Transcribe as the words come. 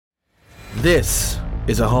This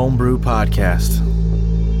is a homebrew podcast.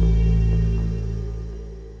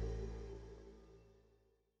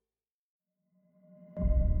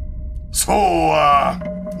 So,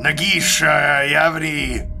 Nagish, do you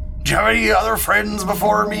have any other friends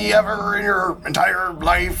before me ever in your entire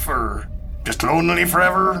life, or just lonely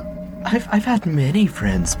forever? I've had many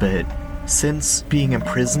friends, but since being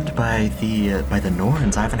imprisoned by the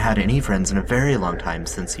Norns, I haven't had any friends in a very long time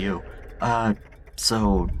since you.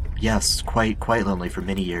 So yes, quite lonely for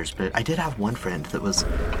many years, but I did have one friend that was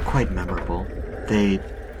quite memorable. They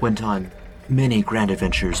went on many grand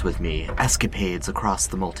adventures with me, escapades across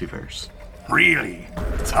the multiverse. Really?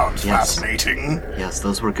 Sounds fascinating. Yes,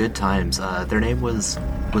 those were good times. Their name was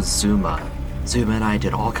Zuma. Zuma and I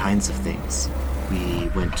did all kinds of things. We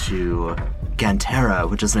went to Gantera,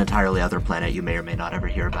 which is an entirely other planet you may or may not ever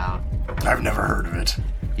hear about. I've never heard of it.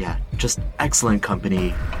 Yeah, just excellent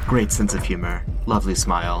company, great sense of humor, lovely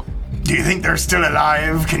smile. Do you think they're still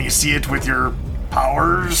alive? Can you see it with your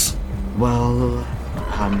powers? Well,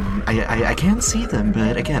 I can see them,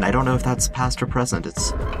 but again, I don't know if that's past or present.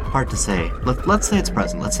 It's hard to say. Let's say it's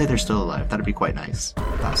present. Let's say they're still alive. That'd be quite nice.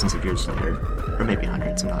 Thousands of years later. Or maybe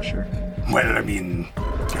hundreds, I'm not sure. Well, I mean,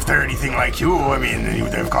 if they're anything like you,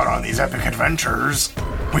 they've gone on these epic adventures.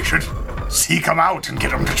 We should seek them out and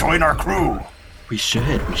get them to join our crew. We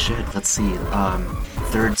should. Let's see.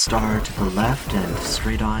 Third star to the left and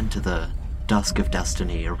straight on to the Dusk of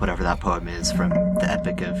Destiny, or whatever that poem is from the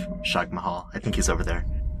Epic of Shag Mahal. I think he's over there.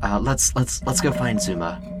 Let's go find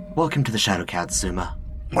Zuma. Welcome to the Shadowcats, Zuma.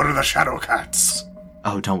 What are the Shadowcats?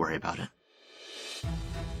 Oh, don't worry about it.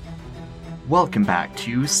 Welcome back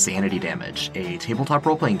to Sanity Damage, a tabletop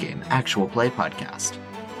role-playing game, actual play podcast.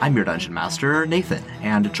 I'm your Dungeon Master, Nathan,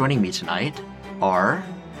 and joining me tonight are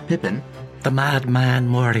Pippin, the Madman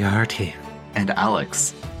Moriarty, and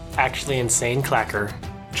Alex. Actually insane Klakkr.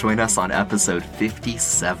 Join us on episode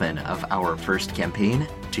 57 of our first campaign,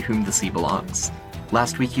 To Whom the Sea Belongs.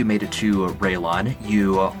 Last week you made it to Raylon,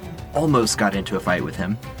 you almost got into a fight with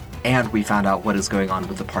him, and we found out what is going on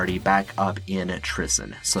with the party back up in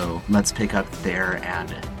Tristan. So let's pick up there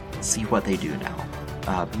and see what they do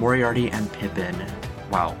now. Moriarty and Pippin,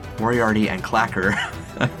 Moriarty and Klakkr,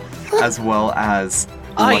 as well as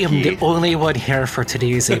I Lucky. am the only one here for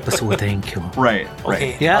today's episode, thank you. Right.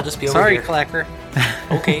 Okay, Yeah, I'll just be over sorry, here. Klakkr.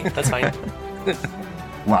 Okay, that's fine.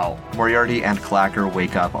 Wow. Moriarty and Klakkr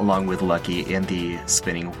wake up along with Lucky in the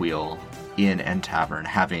spinning wheel Inn and Tavern,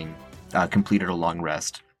 having completed a long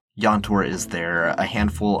rest. Yontor is there. A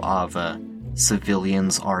handful of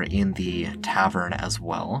civilians are in the tavern as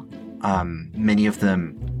well. Many of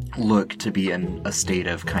them look to be in a state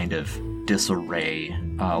of kind of disarray.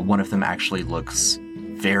 One of them actually looks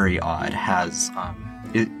very odd. Has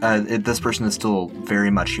this person is still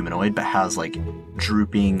very much humanoid, but has like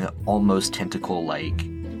drooping, almost tentacle-like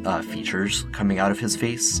features coming out of his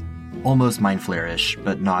face. Almost mind flare-ish,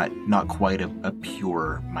 but not quite a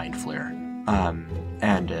pure mind flare.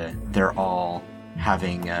 And they're all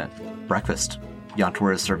having breakfast.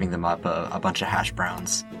 Yontor is serving them up a bunch of hash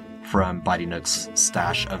browns from Body Nook's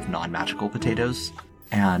stash of non-magical potatoes.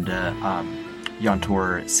 And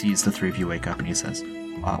Yontor sees the three of you wake up and he says,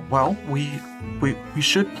 well, we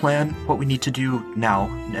should plan what we need to do now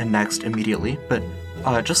and next immediately, but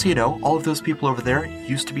just so you know, all of those people over there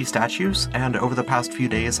used to be statues, and over the past few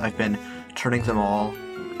days I've been turning them all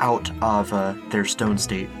out of their stone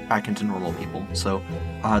state back into normal people. So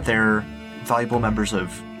they're valuable members of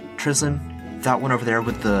Trism. That one over there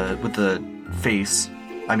with the face,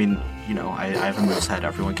 I have a moose head.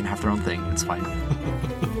 Everyone can have their own thing. It's fine.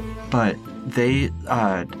 But they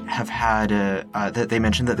have had they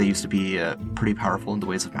mentioned that they used to be pretty powerful in the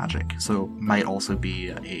ways of magic, so might also be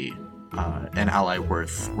an ally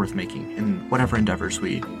worth making in whatever endeavors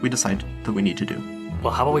we decide that we need to do.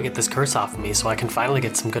 Well, how about we get this curse off of me so I can finally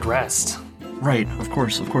get some good rest? Right, of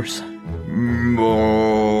course. And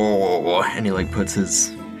he puts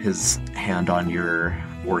his hand on your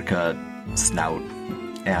orca snout,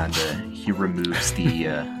 and he removes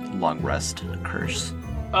the long rest curse.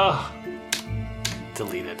 Ugh.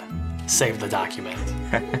 Deleted. Save the document.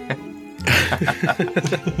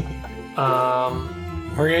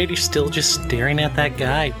 Moriarty's still just staring at that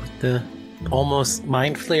guy with the almost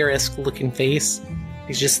mind flare-esque looking face.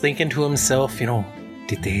 He's just thinking to himself,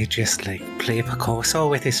 did they just play Picasso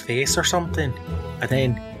with his face or something? And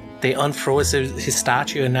then they unfroze his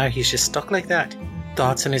statue and now he's just stuck like that.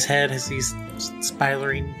 Thoughts in his head as he's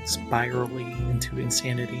spiraling into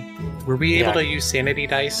insanity. Were we able to use sanity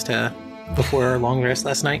dice before our long rest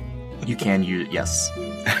last night? You can use, yes.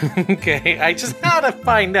 Okay, I just had to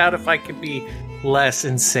find out if I could be less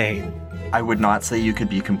insane. I would not say you could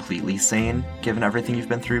be completely sane given everything you've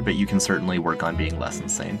been through, but you can certainly work on being less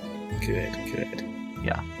insane. Good.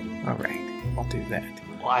 Yeah. All right, I'll do that.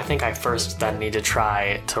 Well, I think I first then need to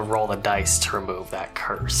try to roll the dice to remove that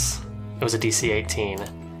curse. It was a DC 18.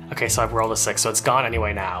 Okay, so I've rolled a 6, so it's gone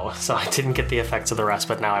anyway now. So I didn't get the effects of the rest,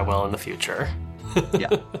 but now I will in the future. Yeah.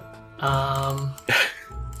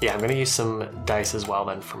 Yeah, I'm going to use some dice as well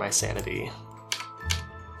then for my sanity.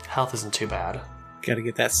 Health isn't too bad. Gotta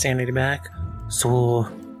get that sanity back. So,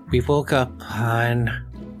 we woke up and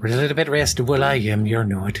we're a little bit rested. Well, I am, you're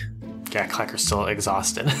not. Yeah, Klakkr's still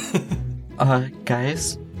exhausted.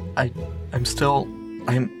 Guys, I'm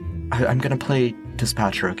gonna play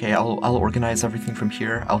dispatcher, okay? I'll organize everything from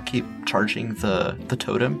here. I'll keep charging the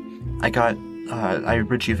totem. I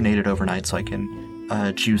rejuvenated overnight so I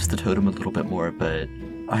can juice the totem a little bit more, but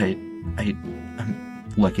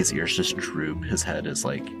Lucky's ears just droop. His head is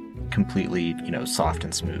like completely, soft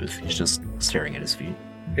and smooth. He's just staring at his feet.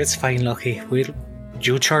 It's fine, Lucky.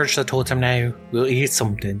 You charge the totem now. We'll eat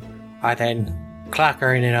something. And then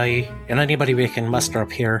Klakkr and I, and anybody we can muster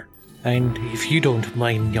up here. And if you don't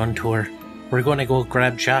mind, Yantor, we're gonna go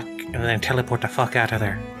grab Jack and then teleport the fuck out of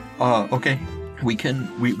there. Okay. We can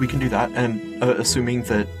do that, and assuming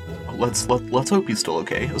that let's hope he's still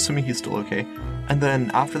okay. Assuming he's still okay. And then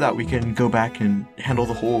after that we can go back and handle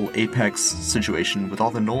the whole Apex situation with all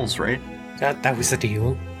the gnolls, right? That was the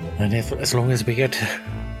deal. And as long as we get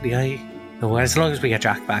as long as we get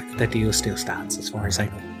Jack back, the deal still stands as far as I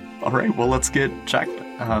know. All right, well, let's get Jack.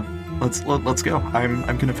 Let's go.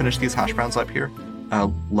 I'm gonna finish these hash browns up here.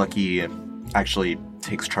 Lucky actually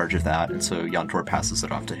takes charge of that, and so Yantor passes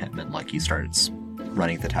it off to him, and Lucky starts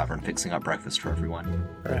running the tavern, fixing up breakfast for everyone.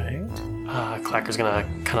 Right. Klakkr's gonna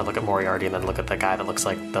kind of look at Moriarty and then look at the guy that looks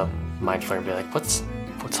like the Mind Flayer and be like, What's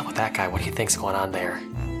up with that guy? What do you think's going on there?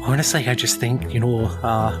 Honestly, I just think,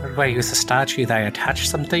 I used a statue that I attached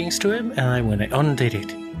some things to him, and when I undid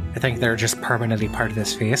it, I think they're just permanently part of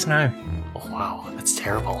this face now. Oh wow, that's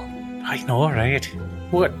terrible. I know, right?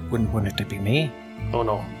 What? Wouldn't it be me? Oh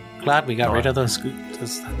no. Glad we got rid of those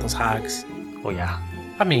hags. Oh yeah.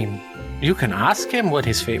 I mean, you can ask him why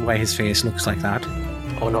his face looks like that.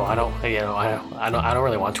 Oh no, I don't. I don't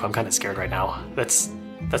really want to. I'm kind of scared right now. That's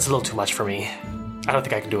a little too much for me. I don't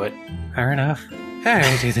think I can do it. Fair enough.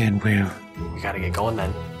 Alrighty then, We gotta get going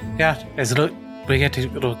then. Yeah, we get to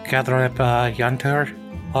gather up Yantor.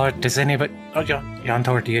 Or does anybody...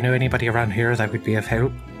 Yantor, do you know anybody around here that would be of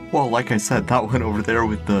help? Well, like I said, that one over there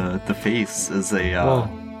with the face is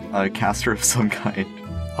a caster of some kind.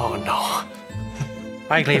 Oh no.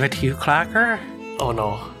 I leave it to you, Klakkr. Oh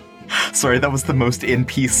no. Sorry, that was the most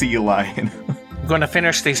NPC line. I'm gonna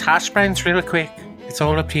finish these hash browns real quick. It's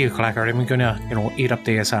all up to you, Klakkr. I'm gonna, eat up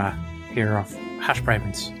these here of hash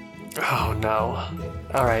browns. Oh no.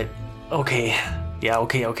 All right. Okay. Yeah.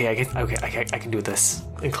 Okay. I can do this.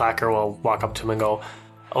 And Klakkr will walk up to him and go,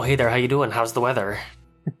 "Oh, hey there. How you doing? How's the weather?"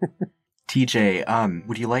 TJ,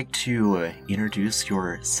 would you like to introduce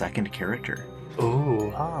your second character?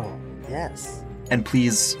 Ooh. Oh, yes. And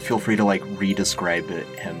please feel free to re-describe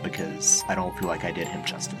him because I don't feel like I did him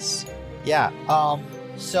justice. Yeah.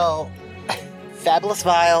 So Fabulous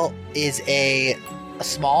Vile is a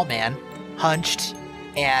small man, hunched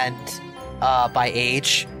and by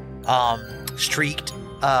age, streaked,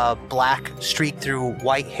 black streaked through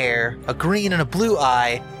white hair, a green and a blue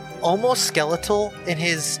eye, almost skeletal in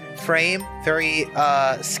his frame, very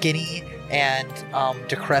skinny and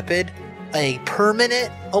decrepit, a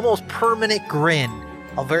almost permanent grin,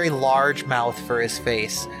 a very large mouth for his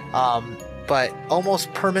face, but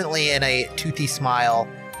almost permanently in a toothy smile.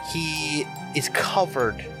 He is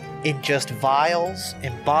covered in just vials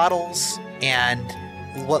and bottles and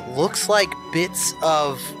what looks like bits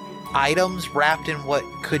of items wrapped in what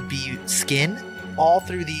could be skin, all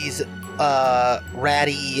through these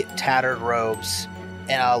ratty, tattered robes,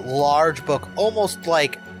 and a large book, almost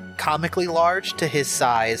like comically large to his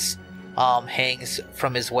size, hangs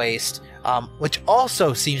from his waist, which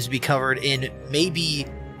also seems to be covered in maybe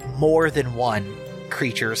more than one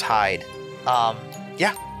creature's hide.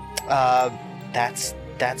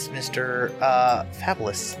 That's Mr.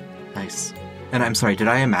 Fabulous. Nice. And I'm sorry, did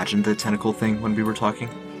I imagine the tentacle thing when we were talking?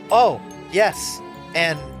 Oh, yes.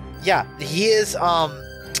 And yeah, he is,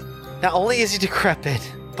 not only is he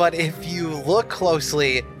decrepit, but if you look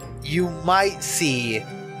closely, you might see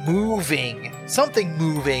something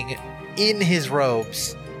moving in his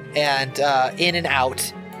robes and in and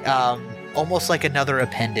out, almost like another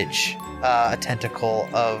appendage, a tentacle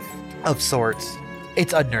of sorts.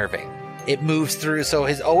 It's unnerving. It moves through, so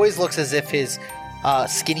his always looks as if his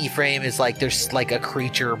skinny frame is like there's like a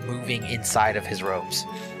creature moving inside of his robes.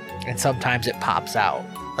 And sometimes it pops out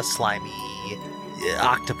a slimy,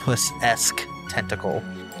 octopus-esque tentacle.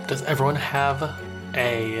 Does everyone have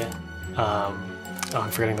a,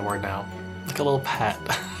 I'm forgetting the word now. Like a little pet.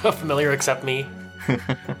 Familiar except me.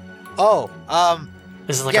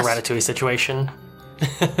 This is like yes. a Ratatouille situation.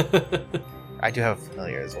 I do have a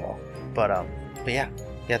familiar as well. But yeah,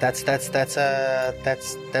 that's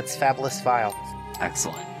Fabulous Vile.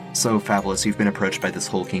 Excellent. So, Fabulous, you've been approached by this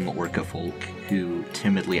hulking orca folk who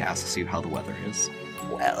timidly asks you how the weather is.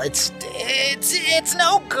 Well, it's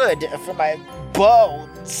no good for my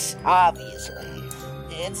bones, obviously.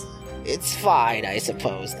 It's fine, I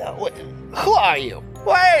suppose, though. Who are you?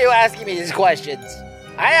 Why are you asking me these questions?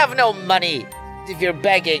 I have no money if you're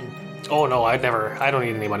begging. Oh no, I don't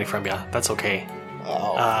need any money from you. That's okay.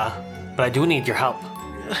 Oh. But I do need your help.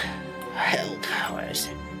 Help? Where is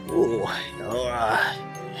it? Ooh, you're a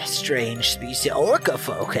strange species. Orca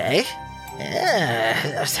folk, eh?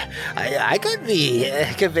 Yeah, I could be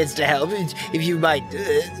convinced to help if you might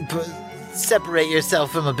separate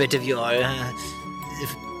yourself from a bit of your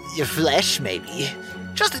flesh, maybe.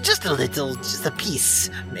 Just a little, just a piece,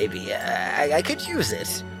 maybe. I could use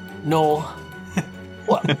it. No.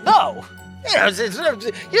 What? No! You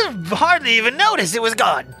hardly even noticed it was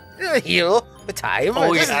gone. Heal with time.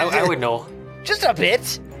 Oh, yeah, I would know. Just a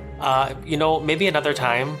bit. Maybe another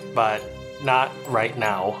time, but not right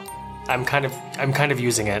now. I'm kind of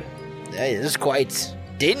using it. This is quite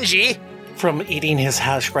dingy. From eating his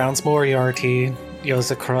hash browns, Moriarty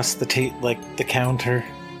yells across the the counter.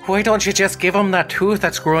 Why don't you just give him that tooth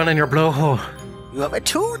that's growing in your blowhole? You have a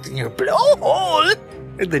tooth in your blowhole?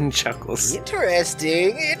 And then chuckles.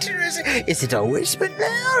 Interesting. Is it always been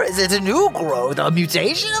there? Is it a new growth, a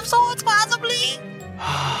mutation of sorts, possibly?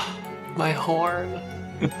 My horn.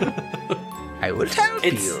 I would help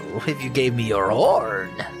you if you gave me your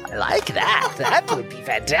horn. I like that. That would be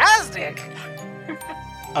fantastic.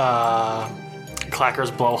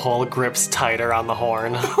 Klakkr's blowhole grips tighter on the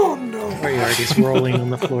horn. Oh no. Moriarty's rolling on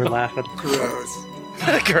the floor laughing. Gross.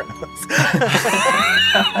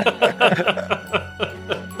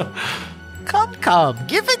 Come.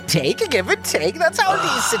 Give and take. That's how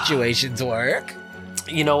these situations work.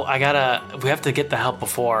 We have to get the help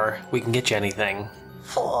before we can get you anything.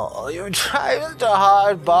 Oh, you're driving a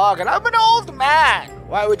hard bargain. I'm an old man.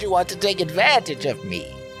 Why would you want to take advantage of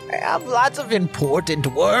me? I have lots of important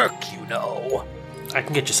work, you know. I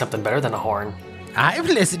can get you something better than a horn. I'm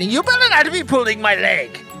listening. You better not be pulling my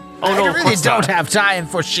leg. Oh, no, I of really course don't not. have time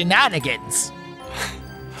for shenanigans.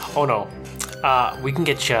 Oh no. We can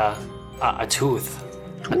get you a tooth.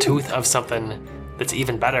 A tooth of something that's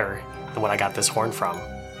even better than what I got this horn from.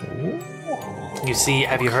 Ooh. You see,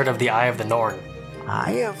 have you heard of the Eye of the Norn?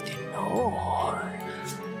 Eye of the Norn.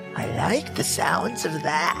 I like the sounds of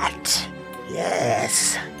that.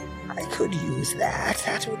 Yes, I could use that.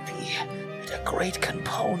 That would be a great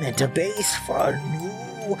component, a base for a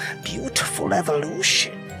new, beautiful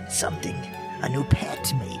evolution. Something, a new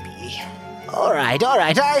pet, maybe. All right.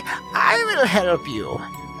 I will help you.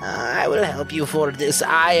 I will help you for this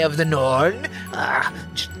Eye of the Norn.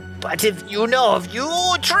 But if you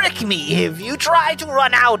trick me, if you try to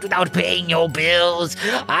run out without paying your bills,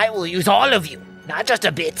 I will use all of you, not just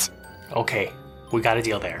a bit. Okay, we got a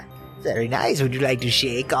deal there. Very nice. Would you like to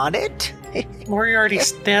shake on it? Moriarty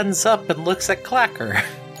stands up and looks at Klakkr.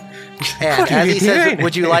 And What are as you he says, doing?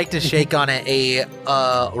 would you like to shake on it?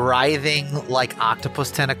 A writhing, octopus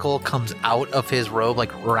tentacle comes out of his robe,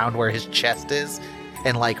 around where his chest is,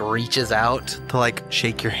 and, reaches out to,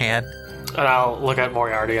 shake your hand. And I'll look at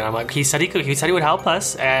Moriarty and I'm like, he said he would help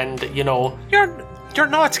us, and You're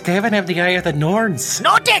not giving him the Eye of the Norns.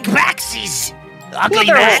 No take backsies, ugly Well,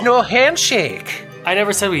 there was man. no handshake. I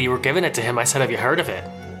never said you were giving it to him. I said, have you heard of it?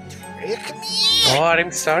 Trick me. Oh,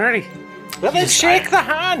 I'm sorry. Well, then shake the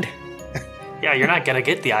hand. Yeah, you're not gonna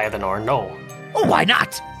get the Eye of the Norn, no. Oh, why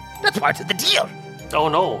not? That's part of the deal. Oh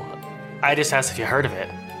no. I just asked if you heard of it.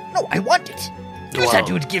 No, I want it. You Well- said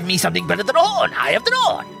you would give me something better than a horn. Eye of the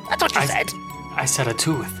Norn. That's what you said. I said a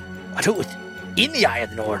tooth. A tooth. In the Eye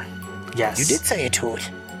of the Norn. Yes. You did say a tooth.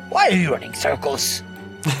 Why are you running circles?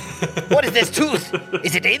 What is this tooth?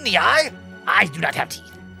 Is it in the eye? Eyes do not have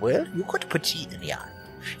teeth. Well, you could put teeth in the eye.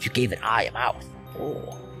 If you gave an eye a mouth.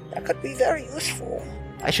 Oh, that could be very useful.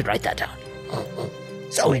 I should write that down.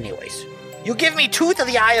 So anyways, you give me tooth of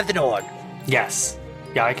the Eye of the Norn. Yes.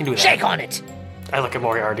 Yeah, I can do that. Shake on it. I look at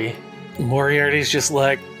Moriarty. Moriarty's just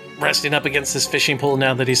resting up against his fishing pole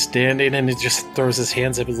now that he's standing, and he just throws his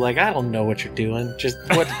hands up. He's like, I don't know what you're doing. Just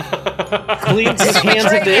what? Cleans his hands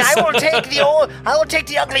Betray of me. this. I will take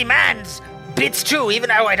the ugly man's bits too, even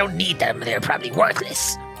though I don't need them. They're probably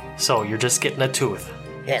worthless. So you're just getting a tooth.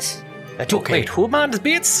 Yes. Okay. Wait, who man's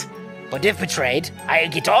bits? But if betrayed, I'll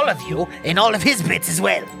get all of you and all of his bits as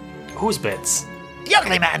well. Whose bits? The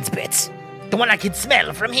ugly man's bits. The one I can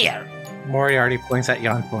smell from here. Moriarty points at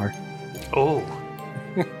Yantor. Oh.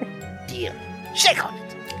 Deal. Shake on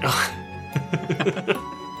it.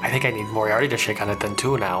 I think I need Moriarty to shake on it then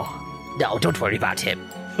too now. No, don't worry about him.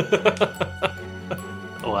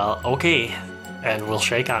 Well, okay. And we'll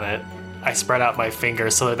shake on it. I spread out my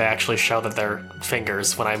fingers so that they actually show that they're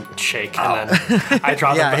fingers when I shake, and then I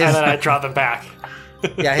draw them, and then I draw them back.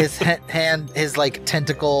 Yeah, his hand, his like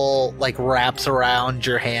tentacle, like wraps around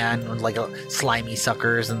your hand with like a slimy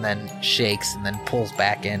suckers, and then shakes, and then pulls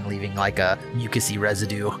back in, leaving like a mucusy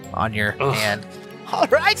residue on your hand. All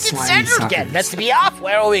right, it's Slimy settled again. suckers. Let's be off.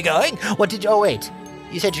 Where are we going? What did you? Oh wait,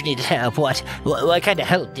 you said you needed help. What kind of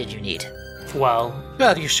help did you need? Well,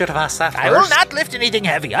 You should have asked that first. I will not lift anything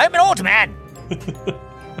heavy. I'm an old man.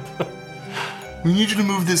 We need you to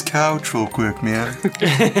move this couch real quick, man.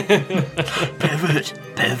 Pivot.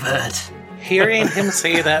 Hearing him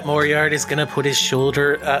say that, Moriarty's gonna put his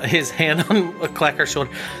hand on Klakkr's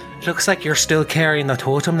shoulder. Looks like you're still carrying the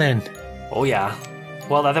totem then. oh yeah.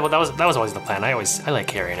 Well, that was always the plan. I like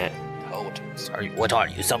carrying it. Sorry, what are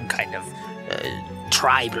you, some kind of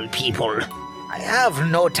tribal people? I have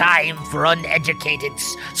no time for uneducated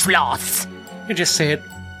sloths. You just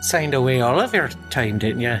signed away all of your time,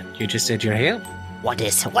 didn't you? You just said your help. What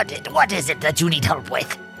is it that you need help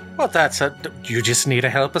with? Well, you just need to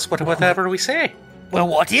help us with whatever we say. Well,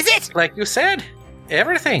 what is it? Like you said,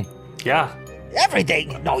 everything. Yeah.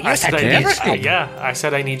 Everything. No, you I said said everything. I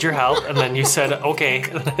said I need your help, and then you said okay.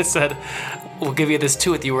 And then I said we'll give you this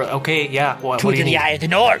tooth. You were okay. Yeah. What Two do you to the need? eye of the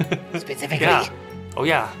north, specifically. Yeah. Oh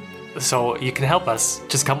yeah. So you can help us.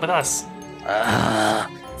 Just come with us.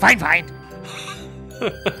 Fine.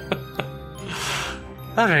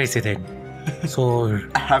 Alrighty then. So,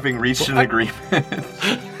 Having reached an agreement,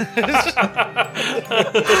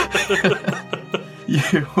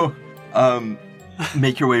 you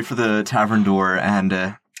make your way for the tavern door,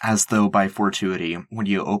 and as though by fortuity, when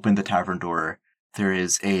you open the tavern door, there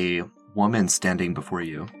is a woman standing before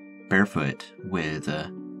you, barefoot, with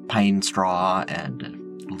pine straw and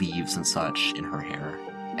leaves and such in her hair.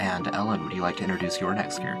 And Ellen, would you like to introduce your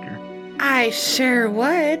next character? I sure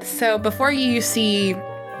would. So before you see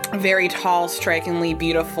a very tall, strikingly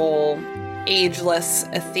beautiful, ageless,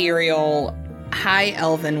 ethereal, high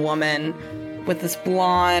elven woman with this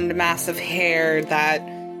blonde, massive hair that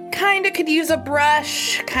kind of could use a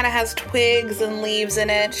brush, kind of has twigs and leaves in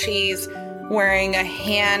it. She's wearing a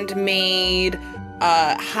handmade,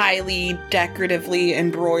 highly decoratively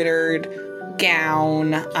embroidered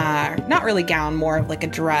gown, not really gown, more of like a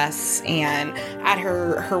dress, and at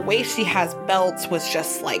her waist she has belts with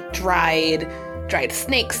just like dried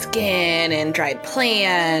snake skin and dried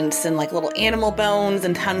plants and like little animal bones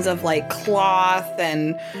and tons of like cloth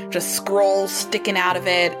and just scrolls sticking out of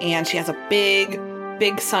it, and she has a big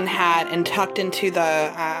sun hat, and tucked into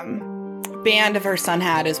the band of her sun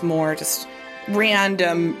hat is more just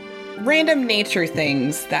random nature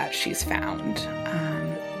things that she's found.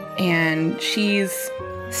 And she's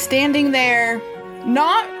standing there,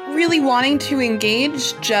 not really wanting to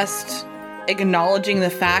engage, just acknowledging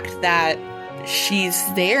the fact that she's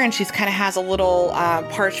there, and she's kind of has a little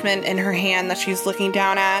parchment in her hand that she's looking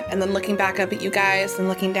down at, and then looking back up at you guys and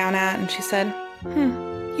looking down at, and she said,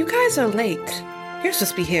 you guys are late. You're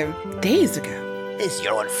supposed to be here days ago. Is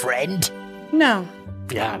your own friend? No.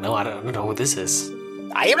 Yeah. No, I don't know who this is.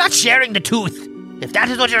 I am not sharing the tooth. If that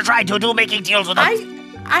is what you're trying to do, making deals with us.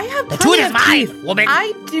 I have The plenty tooth is of mine, teeth. woman.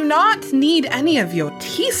 I do not need any of your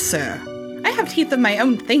teeth, sir. I have teeth of my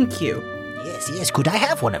own, thank you. Yes, could I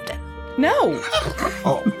have one of them? No.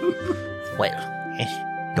 Oh. Well,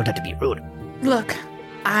 don't have to be rude. Look,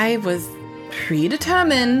 I was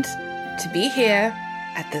predetermined to be here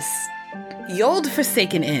at this old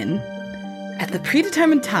forsaken inn at the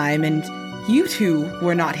predetermined time, and you two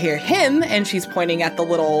were not here. Him, and she's pointing at the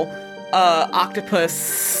little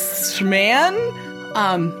octopus man.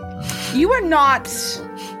 You are not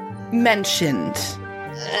mentioned.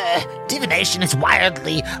 Divination is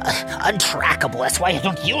wildly untrackable. That's why I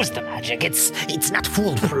don't use the magic. It's not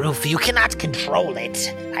foolproof. You cannot control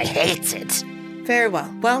it. I hate it. Very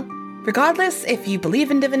well. Well, regardless if you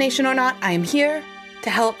believe in divination or not, I am here to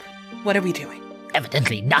help. What are we doing?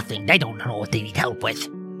 Evidently nothing. They don't know what they need help with.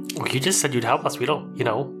 Well, you just said you'd help us. We don't,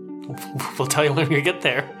 we'll tell you when we get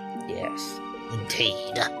there. Yes,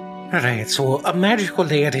 indeed. alright, so a magical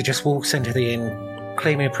lady just walks into the inn,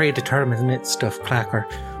 claiming predetermined stuff, Klakkr.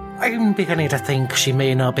 I'm beginning to think she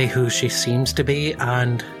may not be who she seems to be,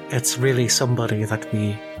 and it's really somebody that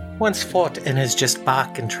we once fought and is just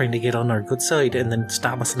back and trying to get on our good side and then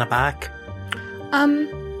stab us in the back?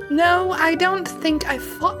 No, I don't think I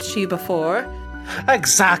fought you before.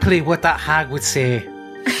 Exactly what that hag would say.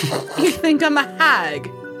 You think I'm a hag?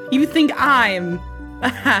 You think I'm a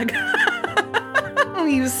hag?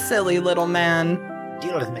 You silly little man.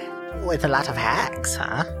 Deal with a lot of hags,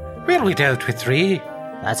 huh? Well, we dealt with 3.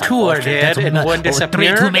 That's 2 are dead and 1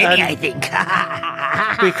 disappeared. 3 too many, and I think.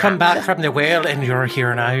 we come back from the well and you're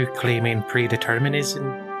here now claiming predetermined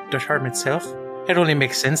self. It only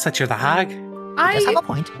makes sense that you're the hag. Just have a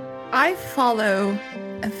point. I follow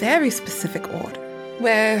a very specific order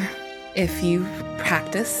where if you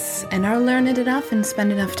practice and are learned enough and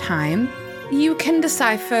spend enough time, you can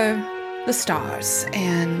decipher the stars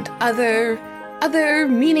and other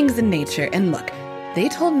meanings in nature. And look, they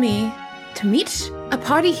told me to meet a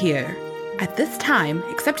party here at this time,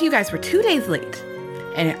 except you guys were 2 days late.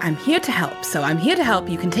 And I'm here to help, so I'm here to help.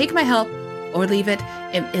 You can take my help or leave it.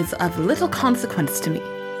 It is of little consequence to me.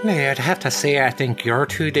 Yeah, I'd have to say I think your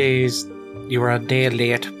 2 days, you were a day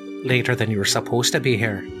later than you were supposed to be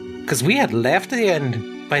here. Because we had left the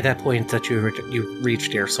end by that point that you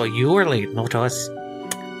reached here, so you were late, not us.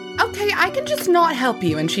 Okay, I can just not help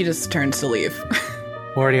you. And she just turns to leave.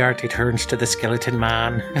 Moriarty turns to the skeleton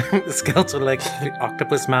man, the skeleton like the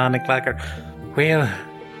octopus man and Klakkr. Well,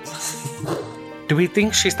 do we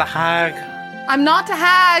think she's the hag? I'm not a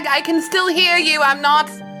hag. I can still hear you.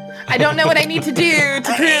 I don't know what I need to do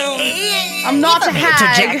to prove I'm not a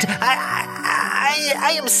hag. Interject.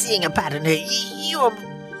 I am seeing a pattern here. You are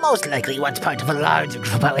most likely once part of a large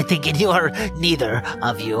group. I would think you are neither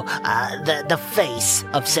of you the face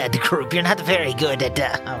of said group. You're not very good at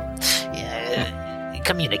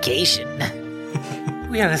communication.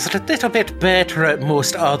 Well, it's a little bit better at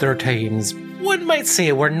most other times. One might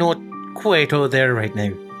say we're not quite out there right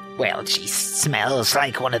now. Well, she smells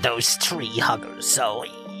like one of those tree huggers, so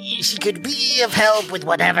she could be of help with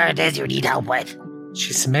whatever it is you need help with.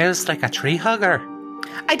 She smells like a tree hugger.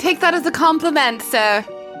 I take that as a compliment, sir.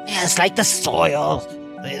 Yes, like the soil.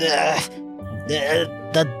 The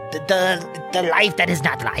life that is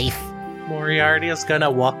not life. Moriarty is gonna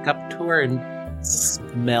walk up to her and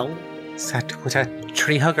smell. Is that what a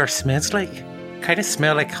tree hugger smells like? Kind of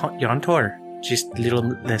smell like Yontor, just a little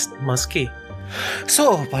less musky.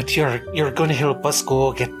 So, but you're gonna help us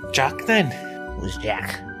go get Jack then? Who's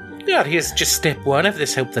Jack? Yeah, he's just step 1 of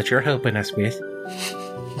this help that you're helping us with.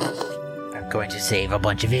 I'm going to save a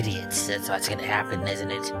bunch of idiots. That's what's going to happen,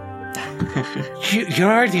 isn't it?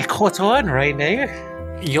 You're already caught on right now.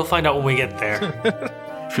 You'll find out when we get there.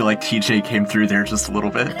 I feel like TJ came through there just a little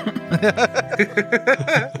bit.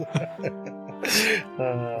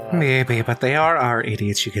 Maybe, but they are our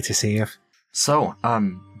idiots you get to save. So,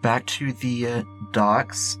 back to the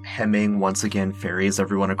docks. Hemming once again ferries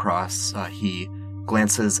everyone across. He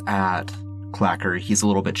glances at Klakkr. He's a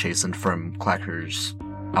little bit chastened from Klakkr's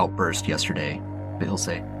outburst yesterday, but he'll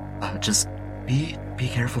say, "Just be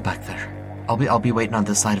careful back there. I'll be waiting on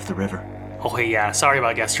this side of the river." Oh, hey, yeah. Sorry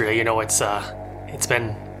about yesterday. You know, it's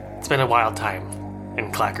been a wild time,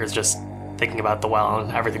 and Klakkr's just thinking about the well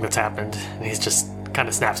and everything that's happened, and he's just kind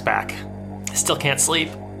of snaps back. Still can't sleep.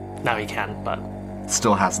 Now he can, but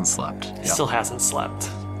Still hasn't slept. Yep. Still hasn't slept.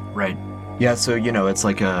 Right. Yeah, so, it's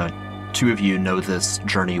like two of you know this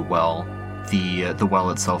journey well. The well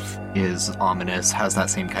itself is ominous, has that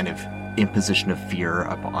same kind of imposition of fear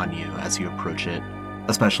upon you as you approach it.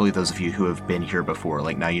 Especially those of you who have been here before,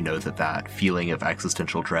 like now you know that feeling of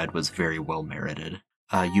existential dread was very well merited.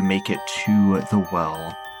 You make it to the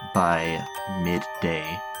well by midday,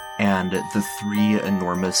 and the 3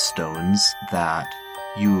 enormous stones that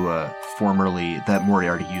that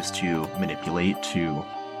Moriarty used to manipulate to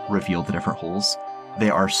reveal the different holes, they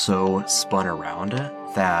are so spun around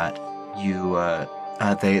that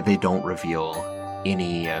they don't reveal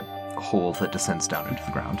any hole that descends down into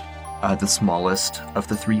the ground. The smallest of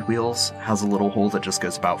the 3 wheels has a little hole that just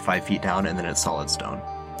goes about 5 feet down, and then it's solid stone,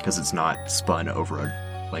 because it's not spun over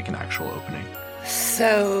an actual opening.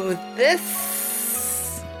 So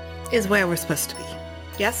this is where we're supposed to be.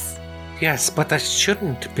 Yes? Yes, but that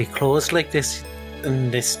shouldn't be closed like this.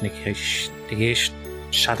 And this Nagis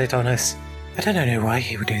shut it on us. I don't know why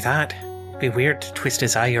he would do that. It'd be weird to twist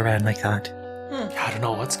his eye around like that. I don't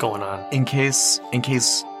know what's going on. In case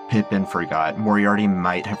Pippin forgot, Moriarty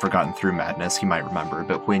might have forgotten through madness, he might remember,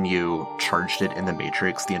 but when you charged it in the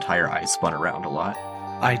Matrix, the entire eye spun around a lot.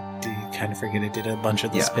 I did kind of forget it did a bunch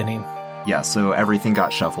of the spinning. Yeah, so everything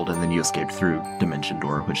got shuffled and then you escaped through Dimension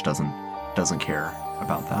Door, which doesn't care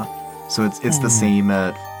about that. So it's the same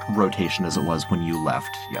rotation as it was when you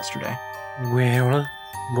left yesterday. Well,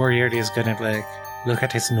 Moriarty is gonna look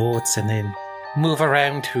at his notes, and then move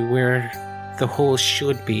around to where the hole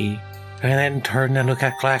should be, and then turn and look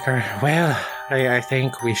at Klakkr. Well, I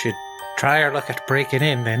think we should try our luck at breaking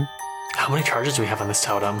in then. How many charges do we have on this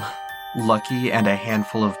totem? Lucky and a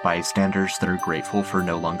handful of bystanders that are grateful for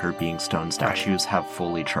no longer being stone statues have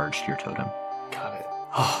fully charged your totem. Got it.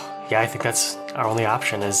 Oh, yeah, I think that's our only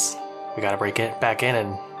option is we gotta break it back in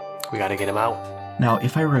and we gotta get him out. Now,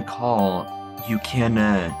 if I recall, you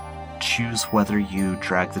can choose whether you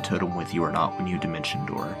drag the totem with you or not when you dimension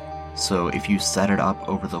door. So if you set it up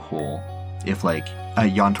over the hole, if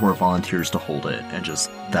Yantor volunteers to hold it and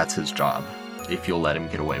just that's his job, if you'll let him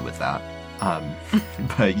get away with that.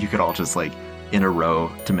 But you could all just in a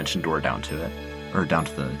row dimension door down to it, or down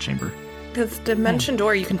to the chamber. Because dimension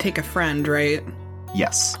door, you can take a friend, right?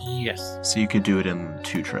 Yes. Yes. So you could do it in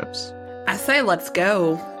 2 trips. I say let's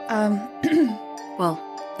go. Well,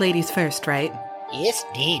 ladies first, right? Yes,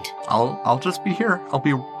 indeed. I'll just be here. I'll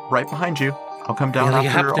be right behind you. I'll come down Well, you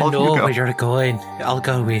after have to all know of you go. where you're going. I'll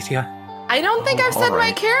go with you. I don't think I've said my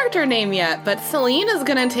alright. character name yet, but Selena's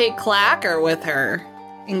gonna take Klakkr with her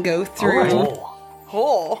and go through.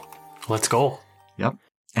 Oh. Let's go. Yep.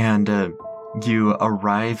 And you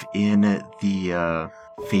arrive in the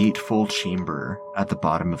fateful chamber at the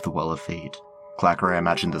bottom of the Well of Fate. Klakkr, I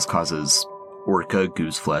imagine this causes orca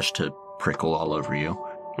goose flesh to prickle all over you.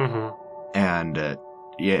 Mm-hmm. And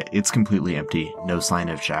yeah, it's completely empty. No sign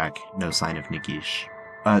of Jack, no sign of Nagish.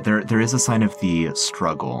 There is a sign of the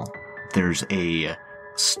struggle. There's a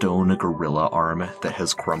stone gorilla arm that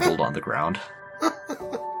has crumbled on the ground.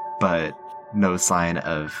 But no sign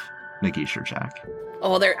of Nagish or Jack.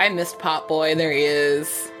 Oh, there! I missed Pop Boy. There he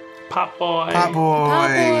is. Pop boy. Pop boy.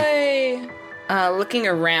 Pop Boy. Looking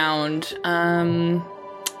around.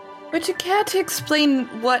 Would you care to explain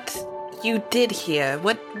what you did here?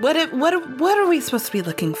 What are we supposed to be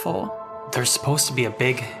looking for? There's supposed to be a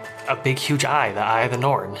big, huge eye, the Eye of the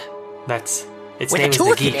Norn. Its With name a is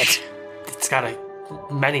tooth in Nagish. it. It's got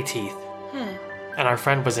many teeth. And our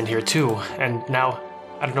friend was in here too, and now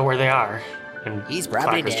I don't know where they are. And He's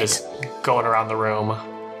probably Klakkr's dead. just going around the room.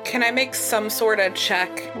 Can I make some sort of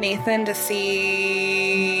check, Nathan, to see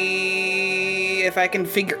if I can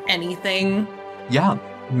figure anything? Yeah,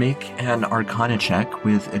 make an Arcana check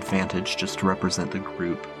with advantage just to represent the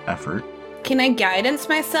group effort. Can I guidance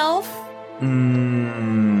myself?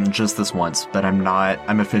 Just this once, but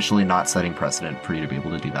I'm officially not setting precedent for you to be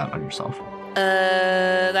able to do that on yourself.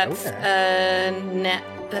 That's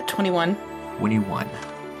that 21. 21.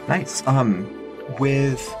 Nice.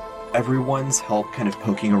 With everyone's help kind of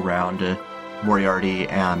poking around, Moriarty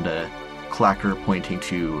and Klakkr pointing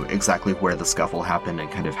to exactly where the scuffle happened and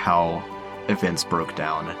kind of how events broke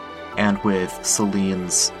down, and with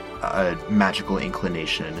Celine's magical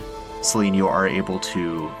inclination, Celine, you are able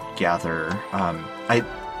to gather. I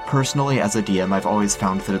personally, as a DM, I've always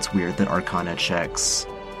found that it's weird that Arcana checks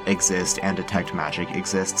exist and detect magic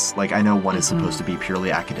exists. I know one is supposed to be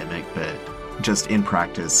purely academic, but just in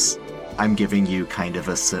practice, I'm giving you kind of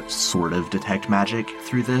a sort of detect magic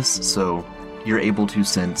through this, so you're able to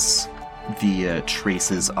sense the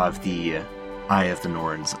traces of the Eye of the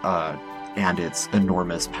Norns and its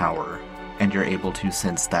enormous power, and you're able to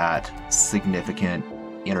sense that significant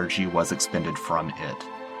energy was expended from it.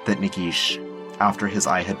 That Nagish, after his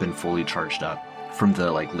eye had been fully charged up from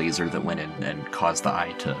the laser that went in and caused the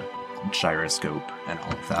eye to gyroscope and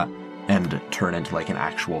all of that, and turn into an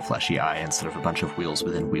actual fleshy eye instead of a bunch of wheels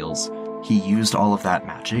within wheels. He used all of that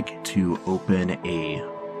magic to open a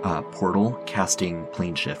portal casting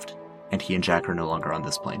plane shift, and he and Jack are no longer on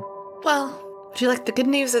this plane. Well, would you like the good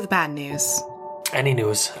news or the bad news? Any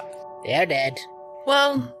news? They're dead.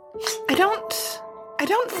 Well, I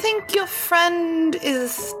don't think your friend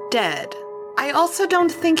is dead. I also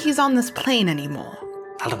don't think he's on this plane anymore.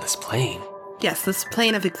 Not on this plane. Yes, this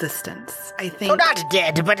plane of existence. I think... So not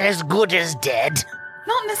dead, but as good as dead.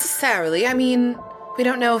 Not necessarily. I mean, we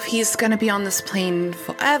don't know if he's going to be on this plane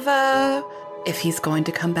forever, if he's going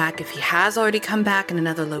to come back, if he has already come back in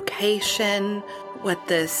another location, what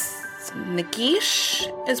this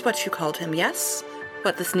Nagish is what you called him, yes?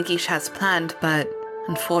 What this Nagish has planned, but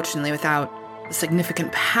unfortunately without the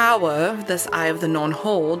significant power this Eye of the Norn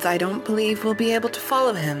holds, I don't believe we'll be able to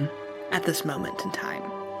follow him at this moment in time.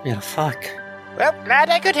 Yeah, fuck. Well, glad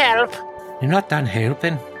I could help. You're not done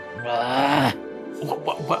helping.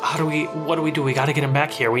 What do we do? We gotta get him back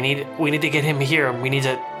here. We need to get him here, and we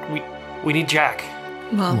need Jack.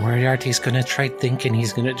 Well, Moriarty's gonna try thinking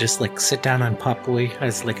he's gonna just sit down on Pop Boy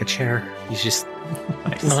as a chair. He's just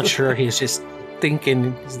not sure. He's just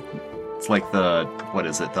thinking. It's like the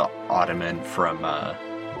ottoman from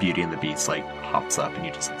Beauty and the Beast, hops up and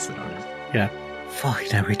you just sit on it. Yeah. Fuck,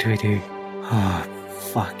 now what do we do? Oh,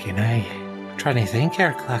 fucking A. I'm trying to think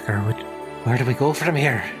here, Klakkr. Where do we go from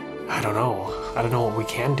here? I don't know. I don't know what we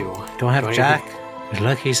can do. Don't have Jack.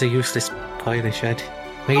 Look, he's a useless pile of shit.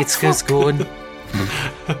 Mitska's going.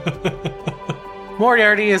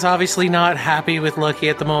 Moriarty is obviously not happy with Lucky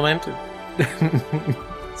at the moment.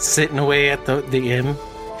 Sitting away at the inn.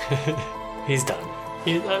 He's done.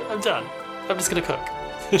 I'm done. I'm just gonna cook.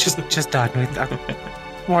 just done with that.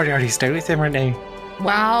 Moriarty's down with him right now.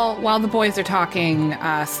 While the boys are talking,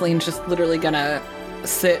 Celine's just literally gonna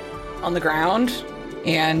sit on the ground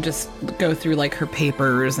and just go through like her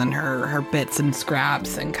papers and her bits and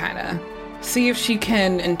scraps and kind of see if she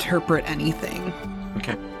can interpret anything.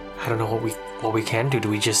 Okay. I don't know what we can do. Do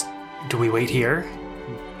we wait here?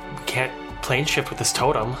 We can't plane shift with this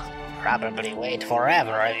totem. Probably wait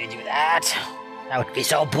forever if you do that. That would be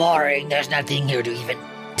so boring. There's nothing here to even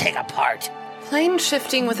take apart. Plane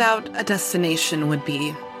shifting without a destination would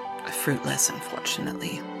be fruitless,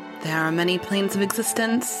 unfortunately. There are many planes of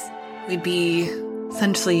existence. We'd be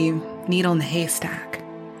essentially needle in the haystack.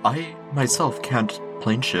 I myself can't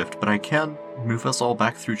plane shift, but I can move us all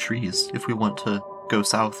back through trees if we want to go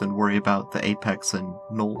south and worry about the Apex and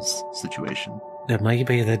Knowles situation. That might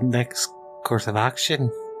be the next course of action.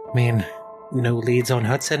 I mean, no leads on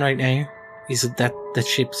Hudson right now. That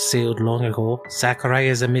ship sailed long ago. Sakurai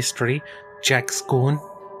is a mystery. Jack's gone.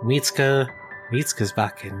 Mitsuka's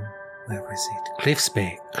back in, where was it? Cliffs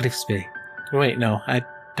Bay. Wait, no, I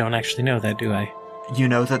don't actually know that, do I? You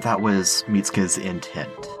know that was Mitsuka's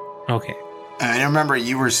intent. Okay. I remember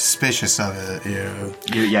you were suspicious of it.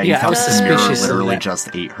 Yeah. You thought the mirror suspicious literally of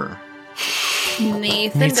just ate her.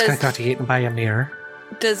 Nathan, Mitsuka got eaten by a mirror.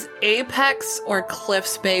 does Apex or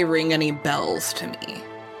Cliffs Bay ring any bells to me?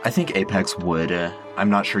 I think Apex would. I'm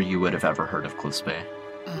not sure you would have ever heard of Cliffs Bay.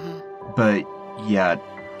 Mm-hmm. But yeah,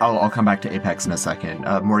 I'll come back to Apex in a second.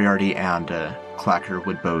 Moriarty and Klakkr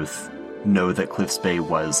would both know that Cliffs Bay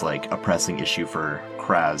was like a pressing issue for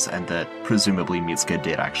Kraz, and that presumably Mitsuka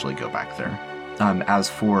did actually go back there. As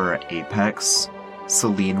for Apex,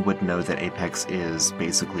 Celine would know that Apex is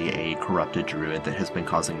basically a corrupted druid that has been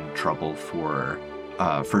causing trouble for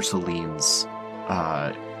Celine's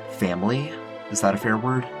family. Is that a fair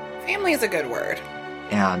word? Family is a good word.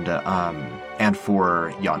 And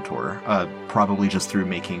for Yantor, probably just through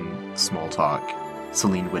making small talk,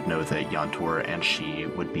 Celine would know that Yantor and she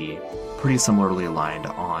would be pretty similarly aligned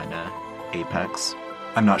on Apex.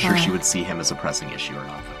 I'm not sure she would see him as a pressing issue or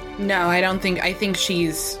not. No, I don't think. I think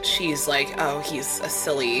she's like, oh, he's a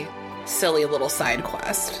silly little side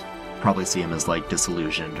quest. Probably see him as like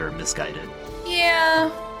disillusioned or misguided.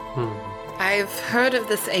 Yeah. I've heard of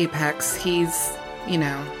this Apex. He's,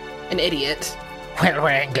 an idiot. Well,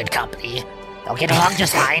 we're in good company. They'll get along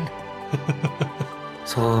just fine.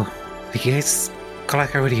 So, I guess,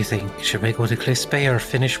 Klakkr, what do you think? Should we go to Cliffs Bay or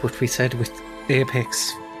finish what we said with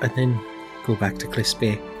Apex and then go back to Cliffs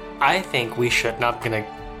Bay? I think we should. Now I'm gonna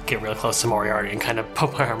get real close to Moriarty and kind of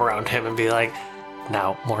put my arm around him and be like,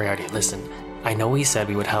 now, Moriarty, listen. I know we said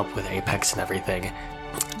we would help with Apex and everything.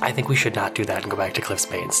 I think we should not do that and go back to Cliffs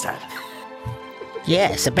Bay instead.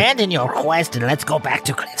 Yes, abandon your quest and let's go back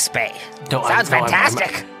to Cliffs Bay. Sounds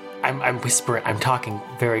fantastic. I'm whispering. I'm talking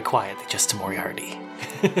very quietly just to Moriarty.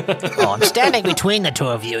 Oh, I'm standing between the two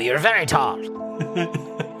of you. You're very tall.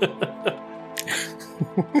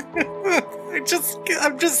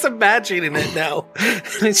 I'm just imagining it now.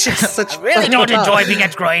 It's just such. I really don't enjoy being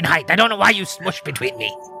at growing height. I don't know why you smushed between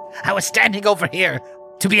me. I was standing over here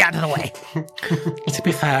to be out of the way. To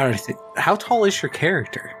be fair, how tall is your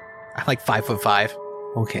character? I'm like 5'5".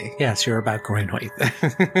 Okay, yes, you're about growing height.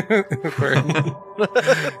 They're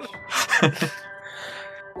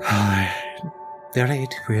right,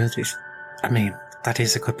 that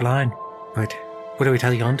is a good plan. But what do we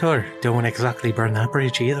tell Yantor? Don't exactly burn that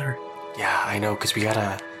bridge either. Yeah, I know, because we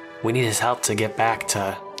need his help to get back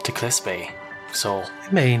to Cliffs Bay. So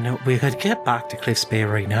we could get back to Cliffs Bay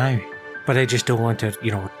right now, but I just don't want to,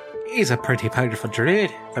 he's a pretty powerful druid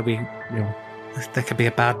that could be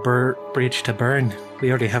a bad bridge to burn. We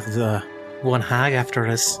already have the one hag after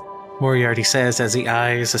us, Moriarty says as he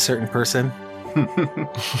eyes a certain person.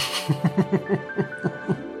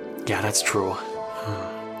 Yeah, that's true.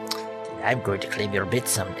 I'm going to claim your bit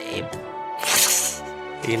someday.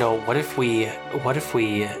 What if we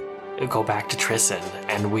go back to Tristan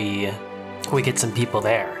and we get some people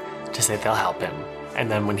there to say they'll help him, and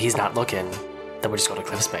then when he's not looking, then we just go to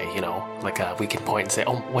Cliffs Bay, we can point and say,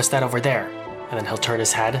 oh, what's that over there? And then he'll turn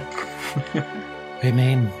his head.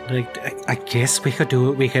 I guess we could do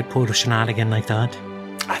it. We could pull a shenanigan like that.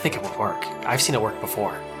 I think it would work. I've seen it work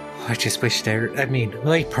before. I just wish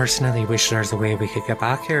I personally wish there's a way we could get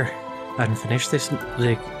back here and finish this.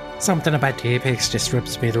 Like, something about the Apex just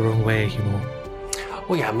rubs me the wrong way, you know.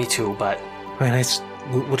 Well, yeah, me too, but... Well,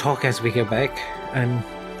 we'll talk as we get back, and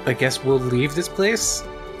I guess we'll leave this place,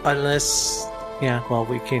 unless... Yeah, well,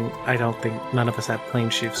 we can... I don't think none of us have plane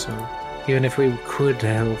shifts, so... Even if we could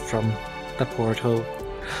help from the portal...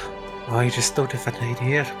 I just thought of an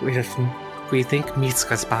idea. We think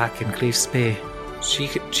Mitska's back in Cliff's Bay.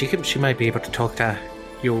 She might be able to talk to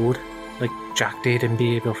Yod, like Jack did, and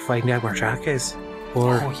be able to find out where Jack is.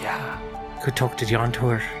 Or could talk to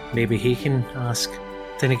Jontor. Maybe he can ask.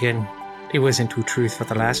 Then again, he wasn't too truthful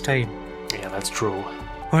the last time. Yeah, that's true.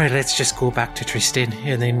 Alright, let's just go back to Tristan,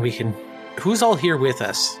 and then we can... Who's all here with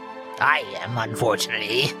us? I am,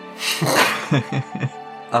 unfortunately.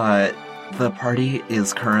 The party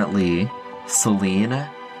is currently Celine,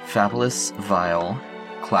 Fabulous, Vile,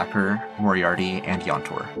 Klakkr, Moriarty, and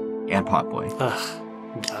Jontor. And Potboy. Ugh,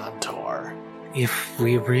 Jontor. If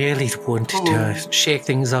we really wanted to shake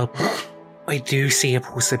things up, I do see a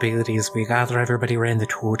possibility as we gather everybody around the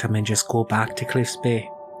totem and just go back to Cliff's Bay.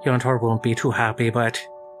 Jontor won't be too happy, but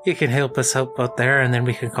he can help us out there and then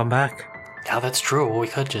we can come back. Yeah, that's true. We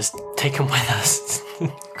could just take him with us.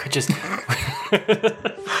 Could just...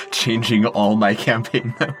 Changing all my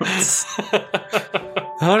campaign notes.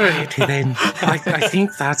 Alrighty then. I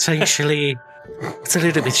think that's actually... It's a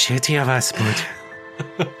little bit shitty of us, but...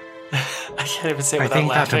 I can't even say it without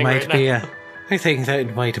laughing right now. I think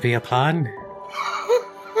that might be a plan.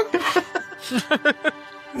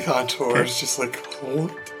 Jontor is just like, I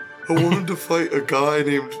wanted to fight a guy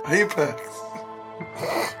named Apex.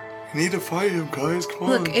 I need to fight him, guys. Come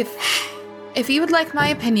on. Look, if you would like my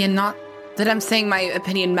opinion, not that I'm saying my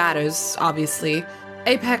opinion matters, obviously.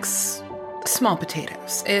 Apex, small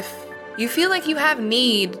potatoes. If you feel like you have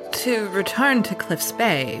need to return to Cliff's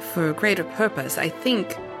Bay for a greater purpose, I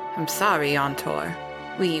think... I'm sorry, Jontor.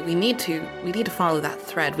 We need to follow that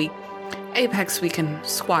thread. Apex we can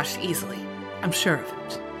squash easily. I'm sure of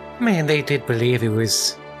it. Man, they did believe it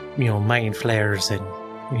was, mind flayers and,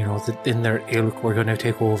 in their ilk were going to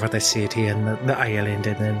take over the city and the island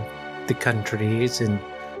and then the countries and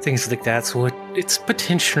things like that. So it's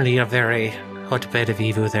potentially a very hotbed of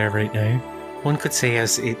evil there right now. One could say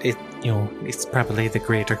as it's probably the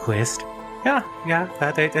greater quest. Yeah,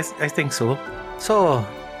 I think so. So,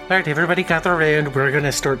 alright, everybody gather around. We're going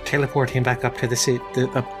to start teleporting back up to the city,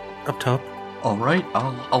 up top. Alright,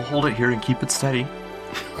 I'll hold it here and keep it steady.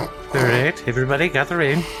 Alright, everybody gather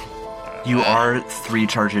in. You are 3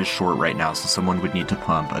 charges short right now, so someone would need to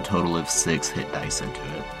pump a total of 6 hit dice into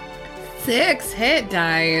it. 6 hit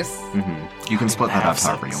dice? Mm-hmm. You can split that up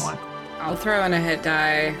however you want. I'll throw in a hit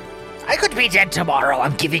die. I could be dead tomorrow.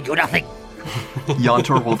 I'm giving you nothing.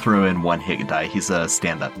 Jontor will throw in 1 hit die. He's a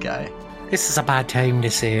stand-up guy. This is a bad time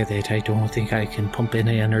to say that I don't think I can pump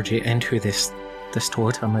any energy into this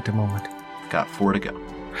totem at the moment. Got 4 to go.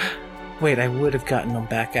 Wait, I would have gotten them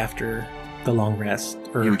back after the long rest.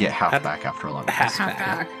 Or you would get half back after a long rest. Half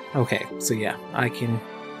back. Okay, so yeah, I can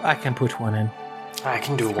put 1 in. I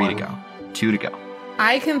can do 3 1. to go. 2 to go.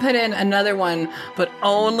 I can put in another one, but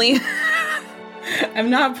only... I'm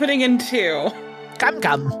not putting in 2. Come.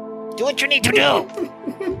 Do what you need to do.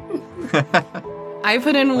 I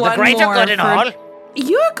put in 1 more. The greater good and all.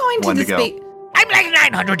 You're going to 1 to this go. big... I'm like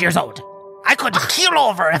 900 years old. I could keel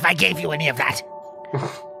over if I gave you any of that.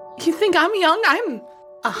 You think I'm young? I'm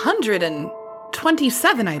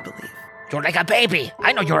 127, I believe. You're like a baby.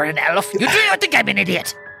 I know you're an elf. You do not think I'm an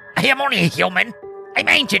idiot. I am only a human. I'm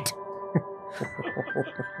ancient.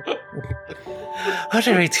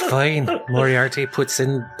 Alright, fine. Moriarty puts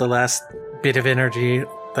in the last bit of energy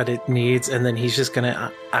that it needs, and then he's just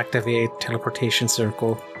gonna activate teleportation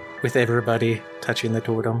circle with everybody touching the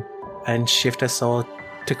totem and shift us all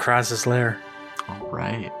to Kraz's lair.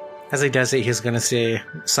 Alright. As he does it, he's gonna say,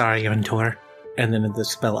 "Sorry, Jontor," and then the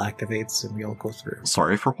spell activates and we all go through.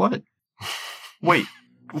 Sorry for what? Wait,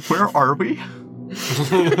 where are we?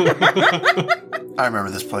 I remember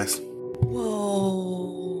this place.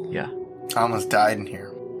 Whoa. Yeah. I almost died in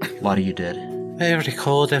here. A lot of you did. I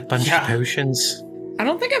recalled a bunch of potions. I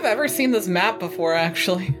don't think I've ever seen this map before,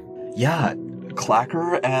 actually. Yeah,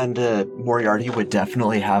 Klakkr and Moriarty would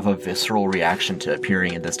definitely have a visceral reaction to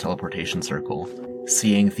appearing in this teleportation circle.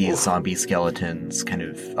 Seeing these zombie skeletons kind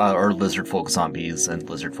of, or lizard folk zombies and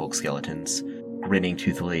lizard folk skeletons grinning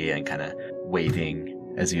toothily and kind of waving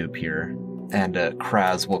as you appear. And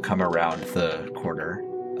Kraz will come around the corner.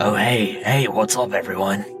 Oh, hey, what's up,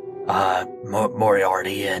 everyone?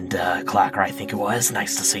 Moriarty and Klakkr, I think it was.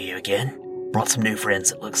 Nice to see you again. Brought some new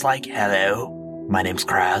friends, it looks like. Hello, my name's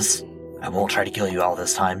Kraz. I won't try to kill you all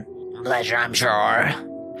this time. Pleasure, I'm sure.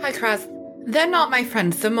 Hi, Kraz. They're not my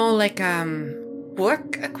friends. They're more like,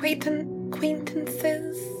 work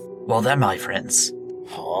acquaintances. Well, they're my friends.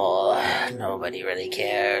 Oh, nobody really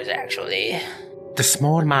cares, actually. The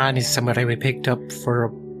small man is somebody we picked up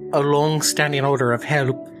for a long-standing order of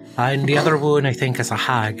help, and the other one, I think, is a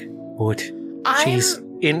hag, but she's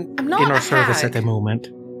in our service at the moment.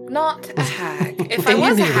 Not a hag. If I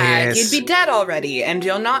was a hag, Anyways. you'd be dead already, and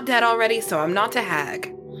you're not dead already, so I'm not a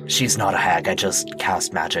hag. She's not a hag. I just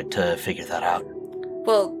cast magic to figure that out.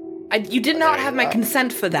 Well, you did not have my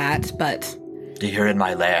consent for that, but... You're in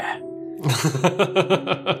my lair.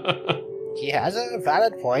 He has a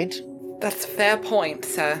valid point. That's a fair point,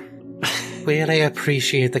 sir. Well, I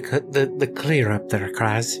appreciate the clear up there,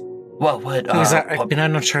 Kraz. Well, I've been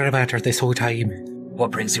unsure about her this whole time.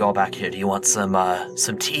 what brings you all back here? Do you want some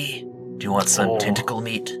tea? Do you want some tentacle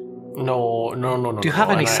meat? No. Do you have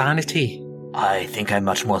any sanity? I think I'm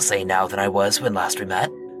much more sane now than I was when last we met.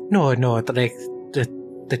 No,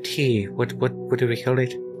 the tea. What do we call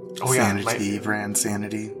it? Oh yeah, Sanity, Brand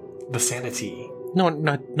Sanity. the sanity. No,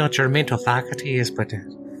 not your mental faculties, but...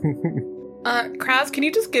 Kraz, can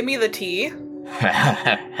you just give me the tea?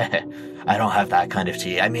 I don't have that kind of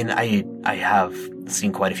tea. I mean, I have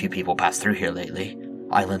seen quite a few people pass through here lately.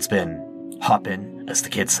 Island's been hopping, as the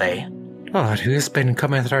kids say. Oh, who's been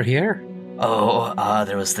coming through here?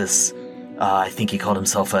 There was this, I think he called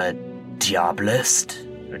himself a Diabolist,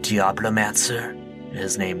 or Diablomancer.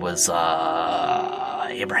 His name was,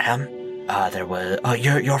 Abraham. There was,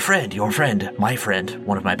 your friend, my friend,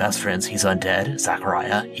 one of my best friends, he's undead,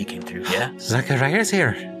 Zachariah, he came through here. Zachariah's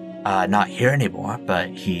here. Not here anymore, but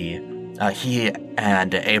he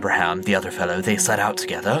and Abraham, the other fellow, they set out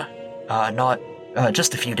together,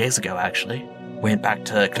 just a few days ago, actually. Went back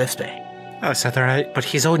to Cliffs Bay. Oh, so they're out, but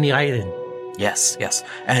he's on the island. Yes.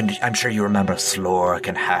 And I'm sure you remember Slork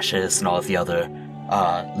and Hashis and all of the other,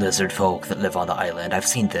 lizard folk that live on the island. I've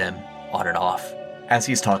seen them on and off. As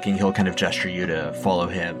he's talking, he'll kind of gesture you to follow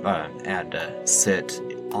him and sit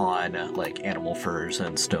on like animal furs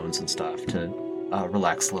and stones and stuff to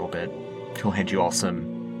relax a little bit. He'll hand you all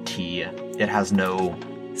some tea. It has no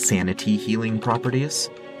sanity healing properties,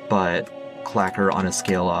 but Klakkr on a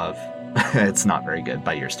scale of it's not very good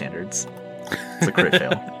by your standards. It's a crit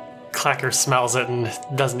fail. Klakkr smells it and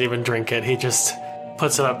doesn't even drink it. He just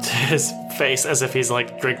puts it up to his face as if he's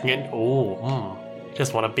like drinking it.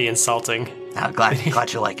 Just want to be insulting.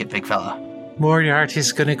 Glad you like it, big fella.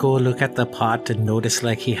 Moriarty's gonna go look at the pot and notice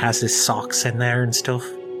like he has his socks in there and stuff.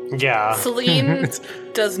 Yeah. Celine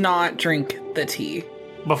does not drink the tea.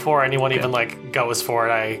 Before anyone even like goes for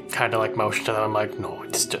it, I kind of like motion to them. I'm like, no,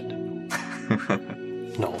 it's just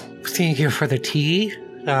no. Thank you for the tea,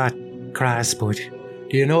 Kraz, but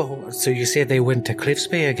do you know, so you said they went to Cliffs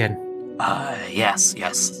Bay again? Yes.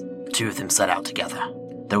 Two of them set out together.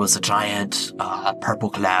 There was a giant, purple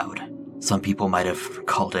cloud. Some people might have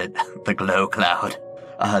called it the glow cloud.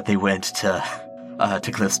 They went to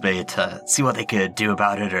Cliffs Bay to see what they could do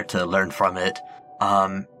about it or to learn from it.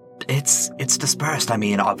 It's dispersed. I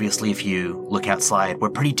mean, obviously, if you look outside, we're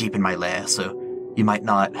pretty deep in my lair, so you might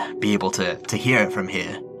not be able to hear it from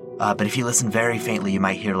here. But if you listen very faintly, you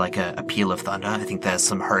might hear like a peal of thunder. I think there's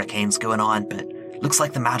some hurricanes going on, but looks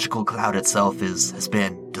like the magical cloud itself has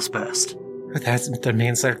been dispersed. That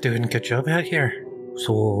means they're doing a good job out here.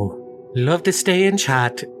 So, love to stay and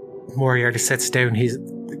chat. Moriarty sets down his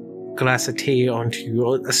glass of tea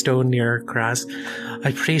onto a stone near Kraz. I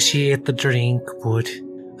appreciate the drink, but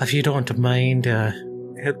if you don't mind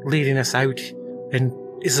leading us out, and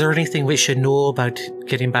is there anything we should know about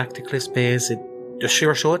getting back to Cliffs Bay? Is it a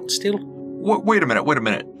sure shot still? Wait a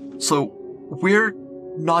minute. So, we're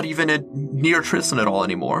not even near Tristan at all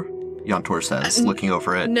anymore, Yantor says, looking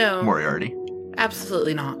over at Moriarty.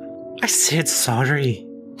 Absolutely not. I said sorry.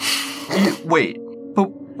 Wait, but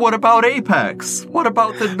what about Apex? What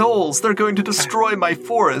about the gnolls? They're going to destroy my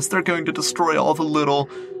forest. They're going to destroy all the little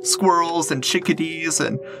squirrels and chickadees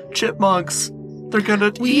and chipmunks. They're going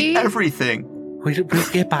to eat everything.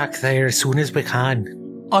 We'll get back there as soon as we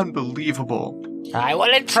can. Unbelievable. I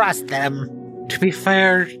wouldn't trust them. To be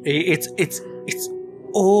fair, it's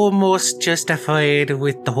almost justified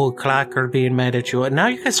with the whole Klakkr being mad at you. And now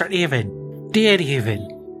you can start even. Dead even.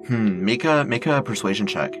 Make a persuasion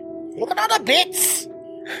check. Look at all the bits.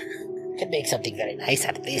 Can make something very nice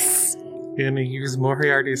out of this. You're gonna use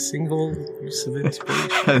Moriarty's single use of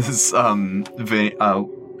inspiration.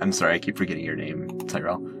 I'm sorry, I keep forgetting your name,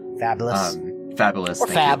 Tyrell. Fabulous. Fabulous. Or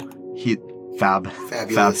Fab. Fab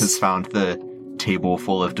Fabulous. has found the table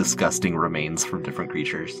full of disgusting remains from different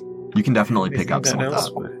creatures. You can definitely pick up some of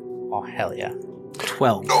that. Oh, hell yeah.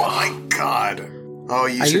 12. Oh my god. Oh,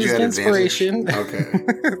 you I said you used had inspiration. advantage.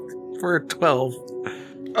 Okay. For 12.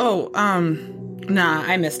 Oh, nah,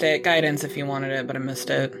 I missed it. Guidance if you wanted it, but I missed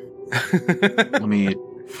it. Let me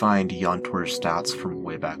find Yontor's stats from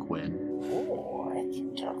way back when.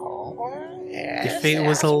 If it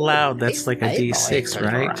was allowed, that's like a D6,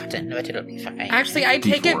 right? But it'll be fine. Actually, I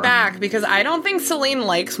take it D4. back because I don't think Celine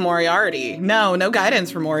likes Moriarty. No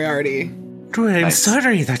guidance for Moriarty. Dude, I'm Nice.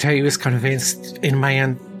 sorry that I was convinced in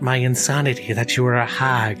my insanity that you were a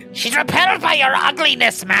hag. She's repelled by your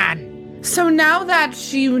ugliness, man. So now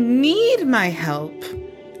that you need my help,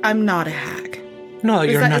 I'm not a hag. No,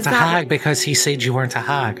 you're that- not is a that- hag because he said you weren't a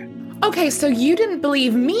hag. Okay, so you didn't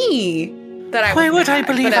believe me that I Why was would a I hag,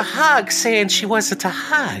 believe but a hag saying she wasn't a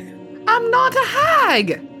hag? I'm not a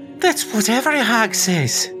hag. That's what every hag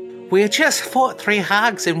says. We had just fought 3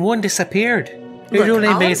 hags and one disappeared. It Look, only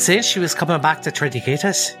I'll- made sense she was coming back to try to get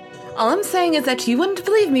us. All I'm saying is that you wouldn't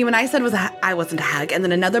believe me when I said I wasn't a hag, and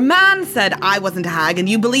then another man said I wasn't a hag, and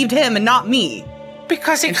you believed him and not me.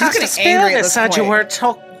 Because he And she's cast a getting spell angry at that this said you point.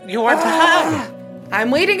 weren't a hag. I'm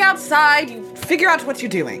waiting outside. You figure out what you're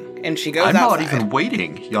doing. And she goes I'm outside. not even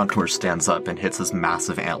waiting. Yontor stands up and hits his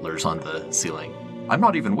massive antlers on the ceiling. I'm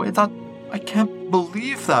not even waiting. I can't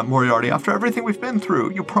believe that, Moriarty. After everything we've been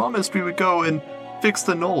through, you promised we would go and fix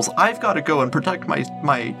the gnolls. I've got to go and protect my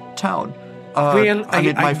town.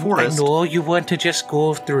 My forest. I know you want to just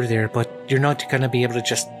go through there, but you're not going to be able to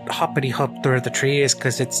just hoppity-hop through the trees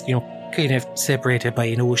because it's, kind of separated by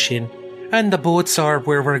an ocean. And the boats are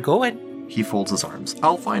where we're going. He folds his arms.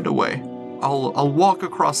 I'll find a way. I'll walk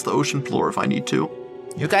across the ocean floor if I need to.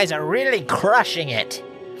 You guys are really crushing it.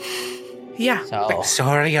 Yeah. So, I'm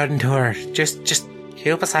sorry, Yontor. Just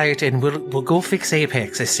help us out and we'll go fix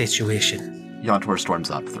Apex's situation. Yontor storms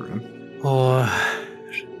up the room. Oh,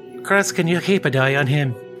 Chris, can you keep an eye on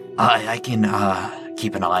him? I can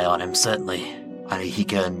keep an eye on him, certainly. He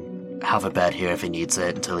can have a bed here if he needs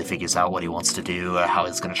it until he figures out what he wants to do or how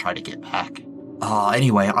he's going to try to get back.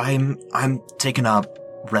 Anyway, I'm taking up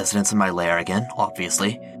residence in my lair again,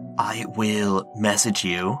 obviously. I will message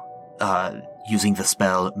you using the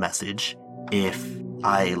spell message if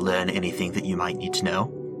I learn anything that you might need to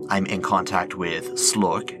know. I'm in contact with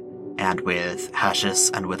Slork and with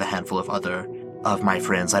Hashis and with a handful of other of my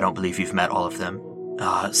friends. I don't believe you've met all of them.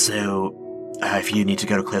 If you need to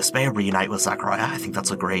go to Cliffs Bay or reunite with Zachariah, I think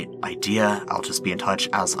that's a great idea. I'll just be in touch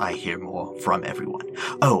as I hear more from everyone.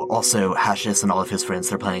 Oh, also, Hashis and all of his friends,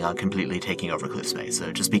 they're planning on completely taking over Cliffs Bay,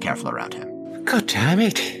 so just be careful around him. God damn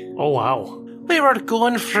it. Oh, wow. We were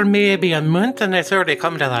gone for maybe a month and it's already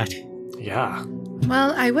come to that. Yeah.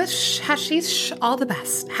 Well, I wish Hashish all the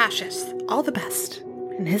best. Hashis, all the best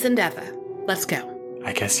in his endeavor. Let's go.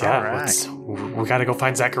 I guess, yeah. All right. We gotta go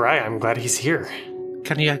find Zachariah. I'm glad he's here.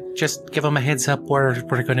 Can you just give him a heads up where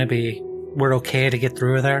we're okay to get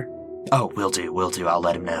through there? Oh, will do. I'll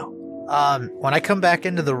let him know. when I come back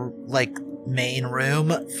into the, main room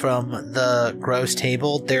from the gross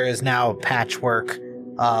table, there is now a patchwork,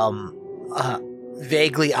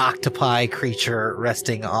 vaguely octopi creature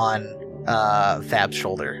resting on, Fab's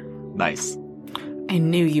shoulder. Nice. I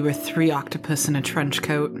knew you were 3 octopus in a trench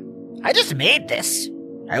coat. I just made this.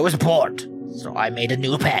 I was bored, so I made a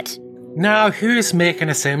new pet. Now, who's making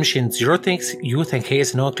assumptions? You think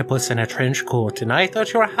he's an octopus in a trench coat, and I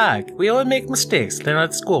thought you were a hag. We all make mistakes, then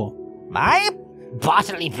let's go. My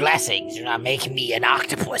bodily blessings do not make me an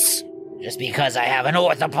octopus. Just because I have an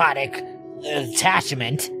orthopodic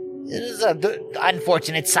attachment is an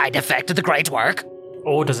unfortunate side effect of the great work.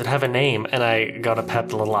 Oh, does it have a name? And I gotta pet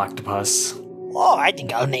the little octopus. Oh, I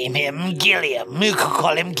think I'll name him Gilliam. You could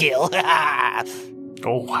call him Gil.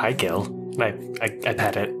 Oh, hi, Gil. I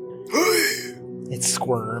pet it. It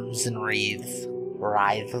squirms and writhes.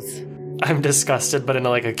 I'm disgusted, but in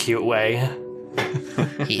a cute way.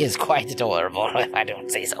 He is quite adorable, if I don't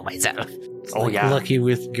say so myself. Oh, yeah. Lucky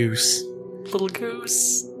with Goose. Little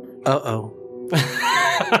goose. Uh-oh.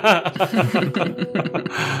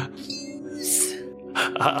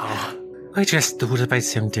 Uh-oh. I just thought about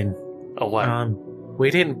something. Oh, what? We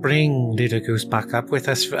didn't bring Little Goose back up with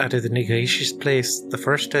us out of the Negash's place the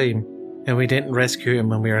first time, and we didn't rescue him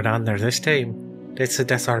when we were down there this time.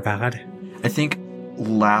 That's our bad. I think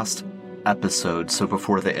last episode, so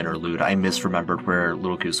before the interlude, I misremembered where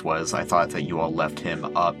Little Goose was. I thought that you all left him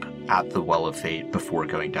up at the Well of Fate before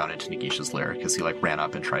going down into Nagisha's lair, because he ran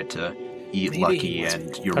up and tried to eat Maybe Lucky,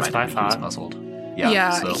 and you That's reminded what I me he was thought. muzzled.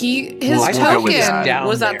 Yeah, so his we'll go with that. token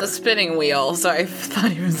was Down at the there. spinning wheel, so I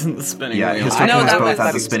thought he was in the spinning Yeah, wheel. his I token know was that both was at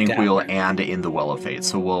the was spinning down wheel there. and in the Well of Fate,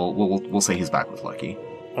 so we'll say he's back with Lucky.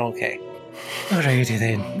 Okay. Alrighty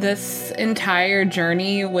then. this entire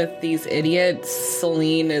journey with these idiots.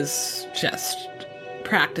 Celine is just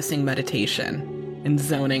practicing meditation and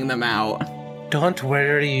zoning them out. Don't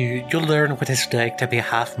worry, you'll learn what it's like to be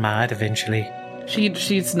half mad eventually.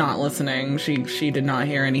 She's not listening. She did not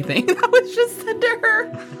hear anything that was just said to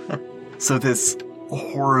her. So this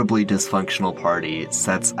horribly dysfunctional party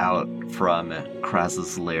sets out from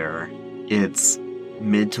Kraz's lair. It's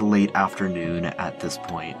mid to late afternoon at this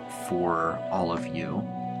point for all of you.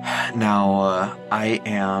 Now, I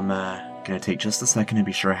am going to take just a second to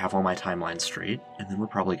be sure I have all my timelines straight, and then we're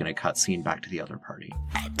probably going to cut scene back to the other party.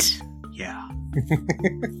 What? Yeah.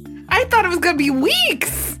 I thought it was going to be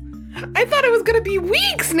weeks.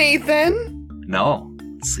 Nathan. No.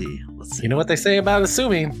 Let's see. You know what they say about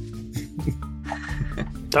assuming.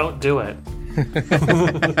 Don't do it.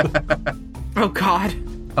 Oh, God.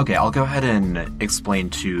 Okay, I'll go ahead and explain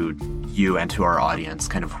to you and to our audience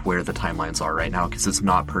kind of where the timelines are right now, because it's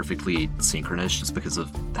not perfectly synchronous just because of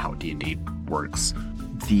how D&D works.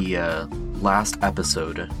 The last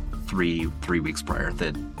episode, three weeks prior,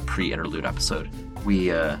 the pre-interlude episode,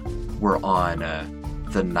 we were on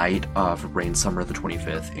the night of Rain Summer the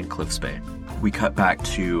 25th in Cliffs Bay. We cut back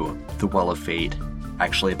to the Well of Fate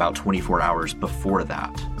actually about 24 hours before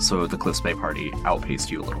that. So the Cliffs Bay party outpaced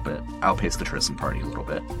you a little bit, outpaced the Tristan party a little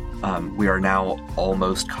bit. We are now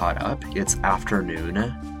almost caught up. It's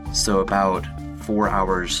afternoon, so about 4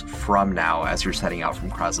 hours from now, as you're setting out from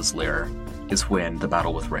Kraz's lair, is when the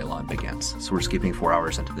battle with Raylon begins. So we're skipping 4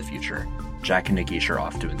 hours into the future. Jack and Nagish are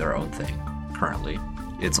off doing their own thing currently.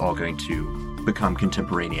 It's all going to become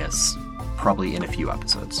contemporaneous, probably in a few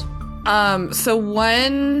episodes. How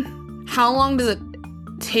long does it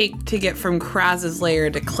take to get from Kraz's lair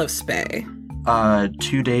to Cliffs Bay?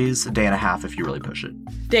 2 days, a day and a half if you really push it.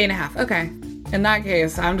 Day and a half, okay. In that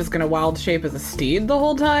case, I'm just gonna wild shape as a steed the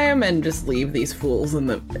whole time and just leave these fools in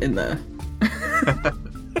the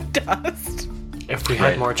dust. If we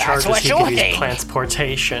had more charges, he could use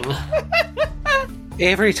transportation.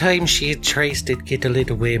 Every time she tries to get a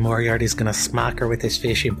little way, Moriarty's gonna smack her with his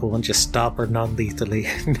fishing pole and just stop her non-lethally.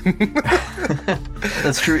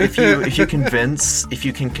 That's true. If you can convince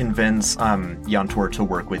Yantor to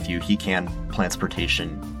work with you, he can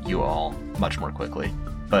transportation you all much more quickly.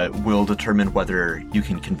 But we'll determine whether you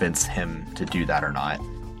can convince him to do that or not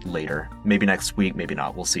later. Maybe next week, maybe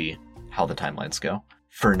not. We'll see how the timelines go.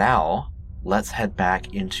 For now, let's head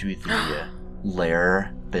back into the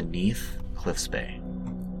lair beneath Cliffs Bay.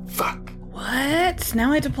 Fuck. What?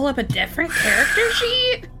 Now I have to pull up a different character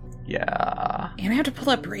sheet? Yeah. And I have to pull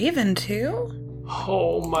up Raven too?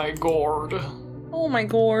 Oh my god. Oh my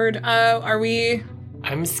god. Are we...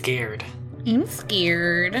 I'm scared. I'm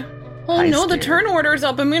scared. Oh I'm no, the scared. turn order's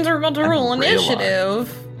up. It means we're about to roll Raylon.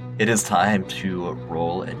 initiative. It is time to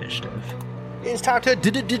roll initiative. It's time to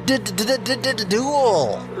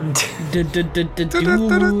duel.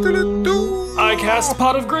 I cast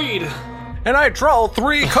Pot of Greed. And I draw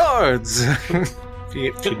 3 cards! if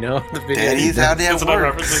you know the video. Daddy's how That's that what I'm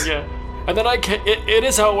works. referencing, yeah. And then it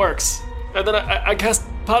is how it works. And then I cast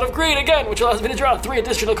Pot of Greed again, which allows me to draw 3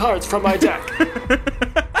 additional cards from my deck.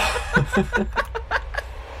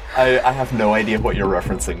 I have no idea what you're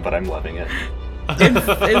referencing, but I'm loving it.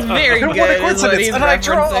 It's very good. What a is what coincidence! he's And I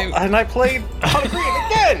draw, referencing. and I played Pot of Greed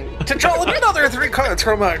again to draw another 3 cards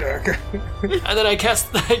from my deck. And then I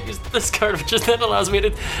use this card, which just then allows me to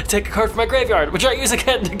take a card from my graveyard, which I use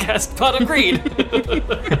again to cast Pot of Greed.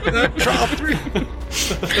 Draw 3.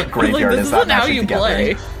 Graveyard This is that isn't how matching you together?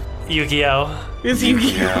 play. Yu-Gi-Oh! Is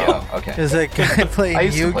Yu-Gi-Oh! Yeah, okay. There's a guy I playing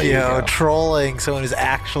used to play Yu-Gi-Oh! Yu-Gi-Oh! Trolling someone who's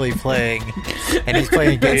actually playing, and he's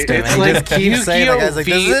playing against him. It's And he like just keeps saying, like, Yu-Gi-Oh! this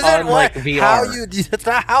isn't VR, what, like VR. how you, that's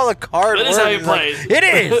not how the card That works. is how you He's like, play. it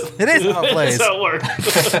is how it plays. That's how it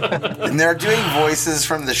works. And they're doing voices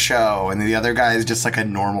from the show, and the other guy is just like a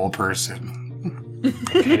normal person. I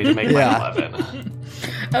need to make Yeah. my 11.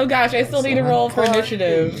 Oh gosh, I still need to roll for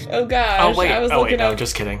initiative. Oh gosh, Oh wait, I was no, looking up.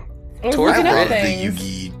 just kidding. I was I looking love up the things.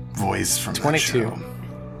 Yugi voice from 22. that show.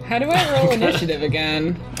 How do I roll initiative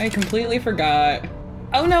again? I completely forgot.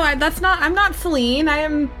 Oh no, I'm not Celine. I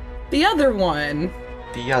am the other one.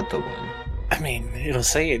 The other one. I mean, it'll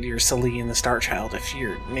say it, you're Celine the Star Child if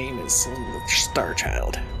your name is Celine the Star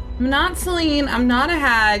Child. I'm not Celine. I'm not a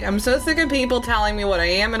hag. I'm so sick of people telling me what I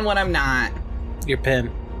am and what I'm not. Your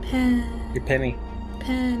pen. Your penny.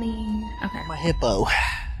 Penny. Okay. My hippo.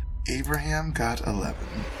 Abraham got 11.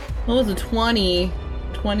 What was a 20?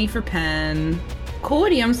 20 for pen.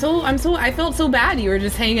 Cody, I felt so bad you were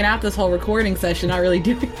just hanging out this whole recording session, not really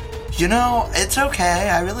doing. You know, it's okay.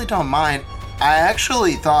 I really don't mind. I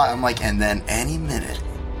actually thought, I'm like, and then any minute,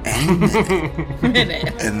 and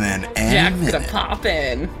then any Jack's minute. gonna pop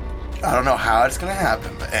in. I don't know how it's gonna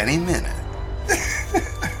happen, but any minute.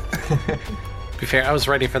 be fair, I was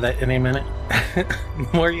ready for that in a minute.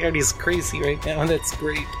 Moriarty's crazy right now, and that's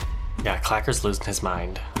great. Yeah, Klakkr's losing his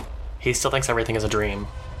mind. He still thinks everything is a dream.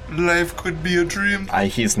 Life could be a dream.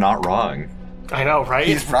 He's not wrong. I know, right?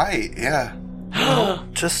 He's right, yeah.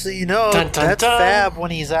 Just so you know, Dun, dun, that's dun. Fab when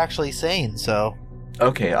he's actually sane, so.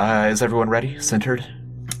 Okay, is everyone ready? Centered?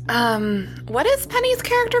 What is Penny's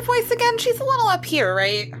character voice again? She's a little up here,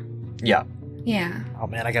 right? Yeah. Yeah. Oh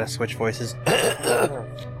man, I gotta switch voices.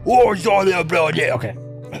 Oh, sorry, bro. Yeah, okay.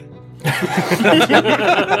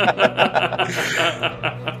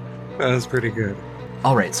 That was pretty good.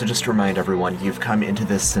 All right, so just to remind everyone, you've come into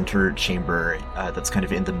this center chamber that's kind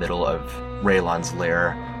of in the middle of Raylon's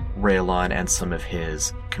lair. Raylon and some of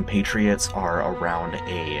his compatriots are around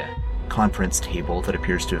a conference table that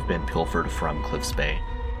appears to have been pilfered from Cliffs Bay,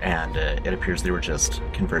 and it appears they were just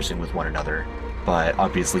conversing with one another. But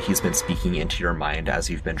obviously he's been speaking into your mind as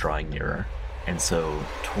you've been drawing nearer. And so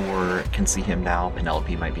Tor can see him now,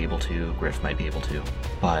 Penelope might be able to, Griff might be able to.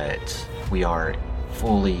 But we are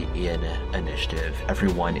fully in initiative.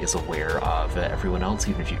 Everyone is aware of everyone else,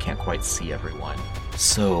 even if you can't quite see everyone.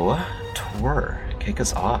 So, Tor, kick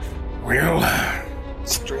us off. Well,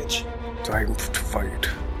 Stretch, time to fight.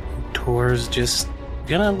 Tor's just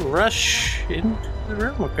gonna rush into the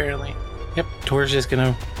room, apparently. Yep, Tor's just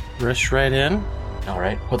gonna rush right in. All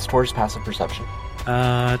right, what's Tor's passive perception?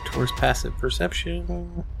 Tor's passive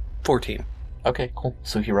perception, 14. Okay, cool.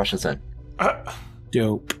 So he rushes in.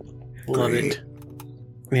 Dope. Love Great. it.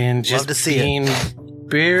 And just Love to see being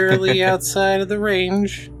barely outside of the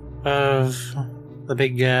range of the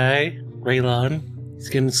big guy, Raylon. He's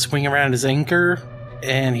going to swing around his anchor,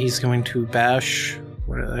 and he's going to bash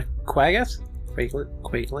Quaggas?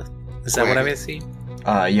 Quakelet? Is that what I see?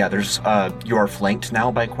 Yeah, there's, you are flanked now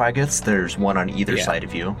by Quaggas. There's one on either Yeah. side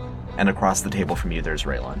of you, and across the table from you, there's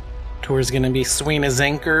Raylon. Tor's going to be swinging his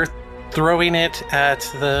anchor, throwing it at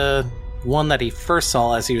the one that he first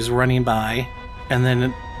saw as he was running by, and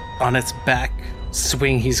then on its back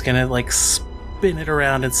swing, he's going to, spin it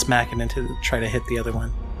around and smack it try to hit the other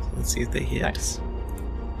one. So let's see if they hit. Nice.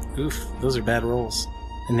 Oof, those are bad rolls.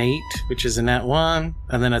 An 8, which is a nat 1,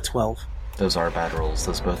 and then a 12. Those are bad rolls.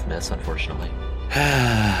 Those both miss, unfortunately.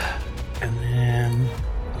 And then,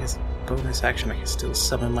 I guess, bonus action, I can still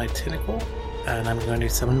summon my tentacle. And I'm going to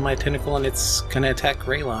summon my tentacle, and it's going to attack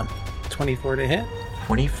Raylon. 24 to hit,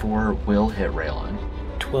 24 will hit Raylon.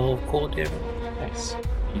 12 cold damage. Nice.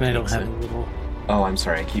 And I don't have a little... Oh, I'm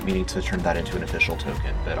sorry. I keep meaning to turn that into an official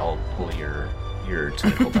token, but I'll pull your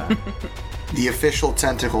tentacle back. The official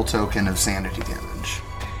tentacle token of sanity damage.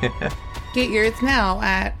 Get yours now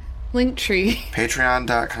at Linktree.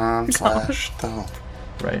 Patreon.com/the hope.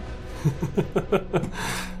 Right.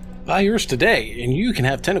 Buy yours today, and you can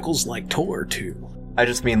have tentacles like Tor, too. I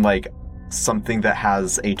just mean, something that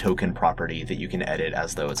has a token property that you can edit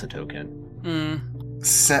as though it's a token.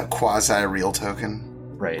 Set quasi-real token.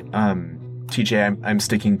 Right. TJ, I'm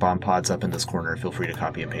sticking bomb pods up in this corner. Feel free to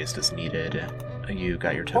copy and paste as needed. You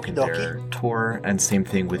got your token Okie dokie. there, Tor, and same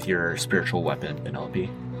thing with your spiritual weapon, Penelope.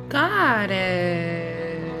 Got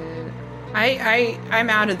it. I'm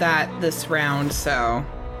out of that this round, so.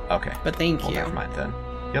 Okay. But thank Well, you. never mind then.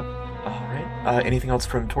 Yep. All right. Anything else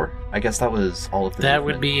from Tor? I guess that was all of the That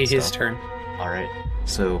would movement be his stuff. turn. All right.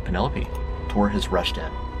 So, Penelope, Tor has rushed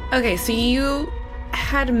in. Okay, so you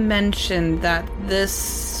had mentioned that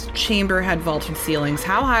this chamber had vaulted ceilings.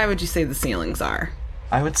 How high would you say the ceilings are?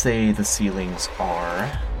 I would say the ceilings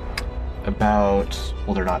are about,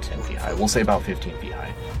 well, they're not 10 feet high. We'll say about 15 feet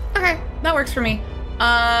high. Okay, that works for me.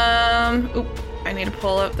 Oop, I need to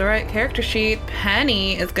pull up the right character sheet.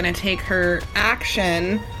 Penny is going to take her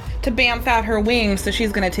action to bamf out her wings, so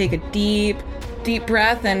she's going to take a deep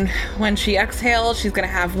breath, and when she exhales, she's going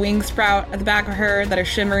to have wings sprout at the back of her that are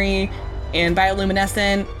shimmery and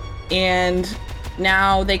bioluminescent, and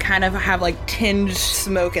now they kind of have tinged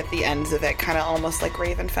smoke at the ends of it, kind of almost like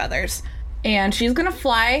raven feathers. And she's going to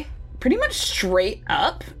fly pretty much straight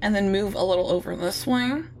up and then move a little over this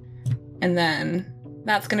way. And then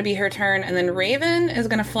that's going to be her turn. And then Raven is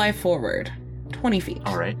going to fly forward 20 feet.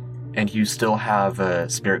 All right. And you still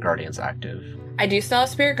have Spirit Guardians active. I do still have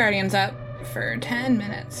Spirit Guardians up for 10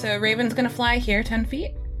 minutes. So Raven's going to fly here 10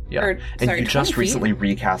 feet. Yeah. Or, And sorry, you 20 just feet. recently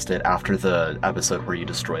recast it after the episode where you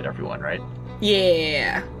destroyed everyone, right?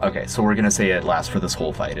 Yeah. Okay, so we're going to say it lasts for this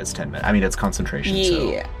whole fight. It's 10 minutes. I mean, it's concentration,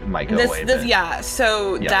 so Yeah. it might go away. but- Yeah.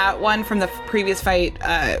 So Yeah. that one from the previous fight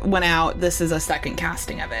went out. This is a second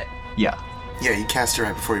casting of it. Yeah, Yeah, you cast it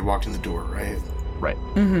right before you walked in the door, right? right.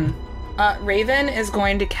 Raven is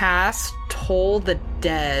going to cast Toll the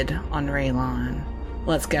Dead on Raylon.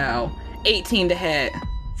 Let's go. 18 to hit.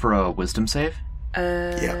 For a wisdom save?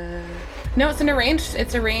 Yep. No, it's a ranged. It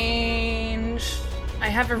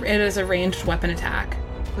is a ranged weapon attack.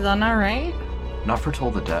 Is that not right? Not for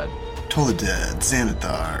Toll the Dead. Toll the Dead,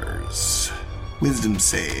 Xanathar's Wisdom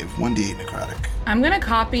save, 1d8 necrotic. I'm gonna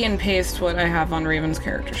copy and paste what I have on Raven's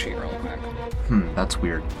character sheet real quick. That's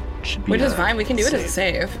weird. Should be Which is fine, we can do it as a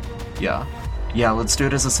save. Yeah. Yeah, let's do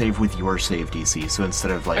it as a save with your save DC. So instead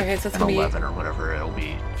of like Okay, so it's an gonna 11 or whatever, it'll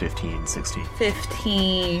be 15, 16.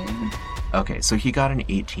 15. Okay, so he got an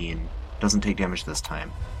 18. Doesn't take damage this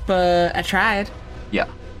time. But I tried. Yeah,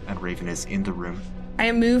 and Raven is in the room.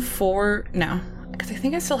 I move forward. No, because I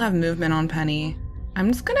think I still have movement on Penny. I'm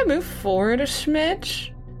just gonna move forward a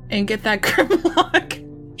smidge and get that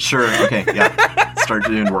Grimlock. Sure, okay, yeah. Start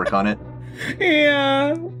doing work on it.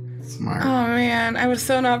 Yeah. Smart. Oh man, I was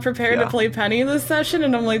so not prepared to play Penny this session,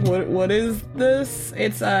 and I'm like, what is this?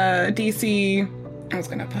 It's a DC. I was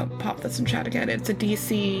gonna pop this in chat again. It's a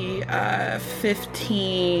DC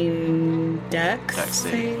 15 Dex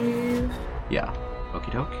save. Yeah.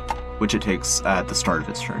 Okie doke. Which it takes at the start of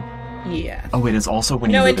its turn. Yeah. Oh wait, it's also when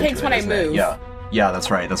you No, move it takes into when I isn't it? move. Yeah, that's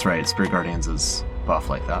right. Spirit Guardians is buff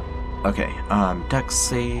like that. Okay, Dex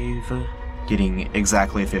save. Getting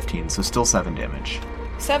exactly a 15, so still 7 damage.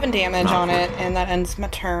 7 damage Not on it, working. and that ends my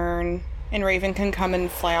turn. And Raven can come and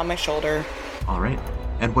fly on my shoulder. Alright.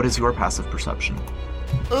 And what is your passive perception?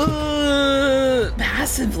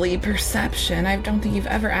 Passively perception. I don't think you've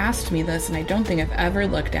ever asked me this, and I don't think I've ever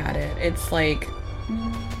looked at it. It's like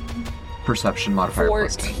Perception modifier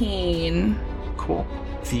plus 10. 14. Cool.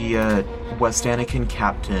 The West Anakin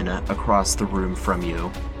captain across the room from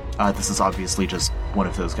you, this is obviously just one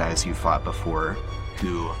of those guys you fought before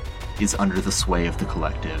who is under the sway of the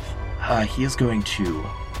collective. He is going to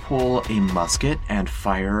pull a musket and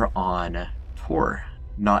fire on Tor,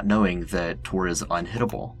 not knowing that Tor is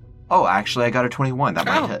unhittable. Oh, actually, I got a 21. That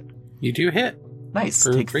might hit. You do hit. Nice.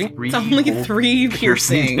 For Take 3? 3 It's only whole 3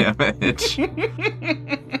 piercing. damage.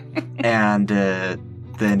 And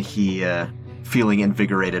then he, feeling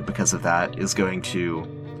invigorated because of that, is going to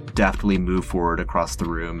deftly move forward across the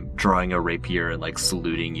room, drawing a rapier and like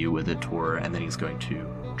saluting you with a Tor, and then he's going to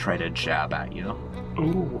try to jab at you.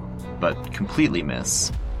 Ooh. But completely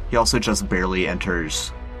miss. He also just barely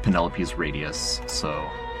enters Penelope's radius, so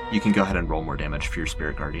you can go ahead and roll more damage for your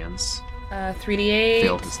Spirit Guardians. 3d8.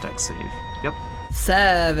 Failed his dex save. Yep.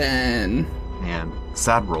 7. Man,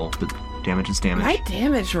 sad roll, but damage is damage. My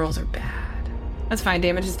damage rolls are bad. That's fine,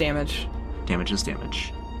 damage is damage. Damage is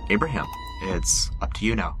damage. Abraham, it's up to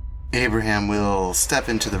you now. Abraham will step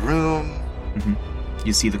into the room.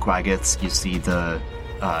 You see the Quaggets, you see the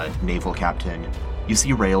naval captain, you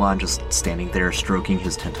see Raylon just standing there stroking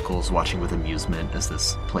his tentacles, watching with amusement as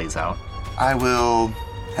this plays out. I will,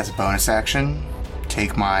 as a bonus action,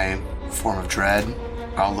 take my form of dread.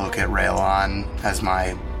 I'll look at Raylon as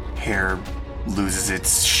my hair loses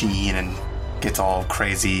its sheen and gets all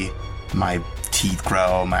crazy. My teeth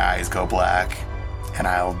grow, my eyes go black. And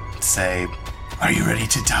I'll say, "Are you ready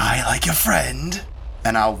to die like your friend?"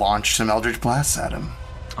 And I'll launch some Eldritch Blasts at him.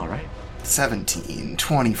 All right. 17,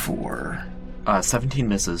 24. 17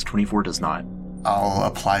 misses, 24 does not. I'll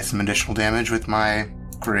apply some additional damage with my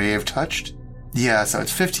Grave Touched. Yeah, so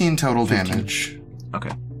it's 15 total 15. damage.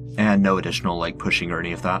 Okay. And no additional, like, pushing or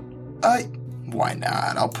any of that? Why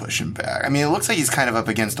not? I'll push him back. I mean, it looks like he's kind of up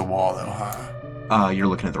against a wall, though, huh? You're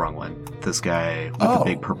looking at the wrong one. This guy with the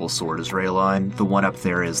big purple sword is Raylon. The one up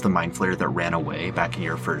there is the Mind Flayer that ran away back in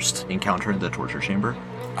your first encounter in the torture chamber.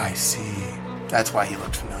 I see. That's why he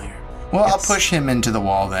looked familiar. Well, Yes. I'll push him into the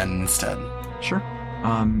wall then instead. Sure.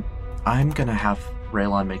 I'm gonna have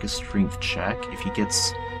Raylon make a strength check. If he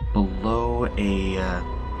gets below a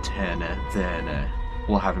 10, then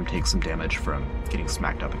we'll have him take some damage from getting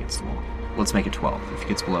smacked up against the wall. Let's make it 12. If he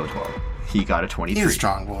gets below 12, he got a 23. He's a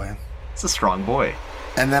strong boy. It's a strong boy.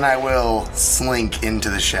 And then I will slink into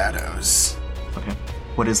the shadows. Okay.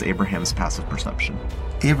 What is Abraham's passive perception?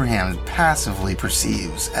 Abraham passively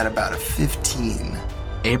perceives at about a 15.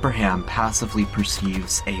 Abraham passively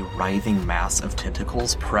perceives a writhing mass of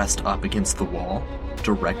tentacles pressed up against the wall,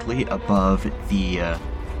 directly above the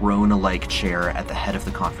throne-like chair at the head of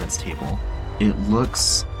the conference table. It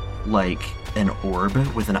looks like an orb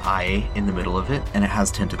with an eye in the middle of it, and it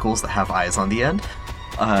has tentacles that have eyes on the end.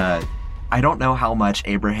 I don't know how much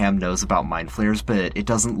Abraham knows about Mind Flayers, but it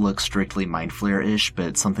doesn't look strictly Mind Flayer-ish,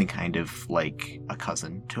 but something kind of like a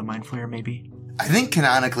cousin to a Mind Flayer, maybe? I think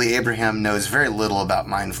canonically Abraham knows very little about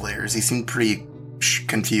Mind Flayers. He seemed pretty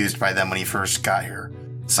confused by them when he first got here.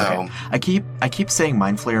 So okay. I keep saying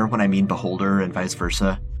Mind Flayer when I mean Beholder and vice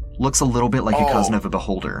versa. Looks a little bit like a cousin of a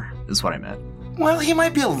Beholder, is what I meant. Well, he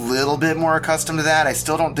might be a little bit more accustomed to that. I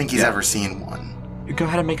still don't think he's ever seen one. Go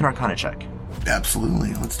ahead and make an Arcana check.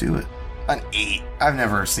 Absolutely, let's do it. An 8. I've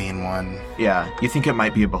never seen one. Yeah, you think it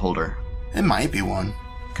might be a beholder. It might be one.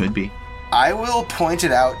 Could be. I will point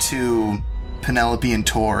it out to Penelope and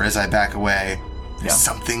Tor as I back away. There's Yeah.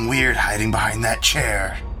 something weird hiding behind that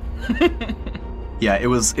chair. Yeah,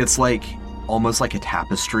 it's like almost like a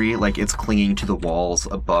tapestry, like it's clinging to the walls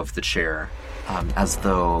above the chair, as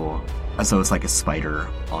though it's like a spider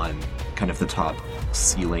on kind of the top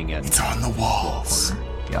ceiling and It's on the walls. corner.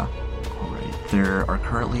 Yeah. All right. There are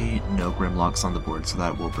currently no Grimlocks on the board, so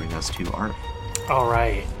that will bring us to Arf. All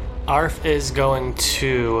right. Arf is going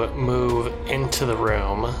to move into the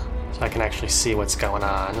room so I can actually see what's going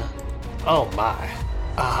on. Oh my.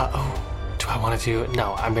 Do I want to do...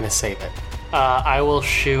 No, I'm going to save it. I will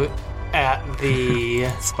shoot at the...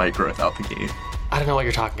 Spike growth out the gate. I don't know what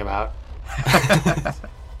you're talking about.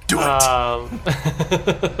 Do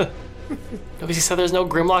it. Nobody said there's no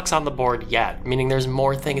Grimlocks on the board yet, meaning there's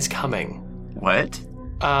more things coming. What?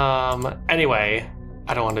 Anyway,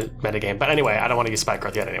 I don't want to metagame, but anyway, I don't want to use spike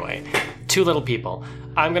growth yet anyway. 2 little people.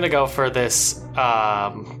 I'm going to go for this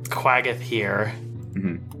Quaggoth here.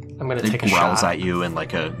 Mm-hmm. I'm going to It take a growls shot. at you in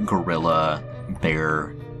like a gorilla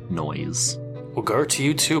bear noise. We'll go to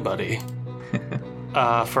you too, buddy.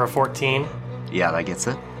 For a 14, Yeah, that gets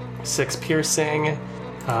it. 6 piercing,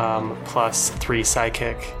 plus 3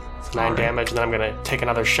 psychic. It's 9 All right. damage, and then I'm going to take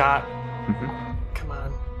another shot. Mm-hmm. Come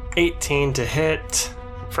on. 18 to hit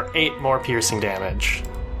for 8 more piercing damage.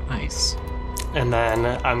 Nice. And then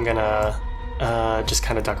I'm going to just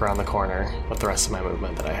kind of duck around the corner with the rest of my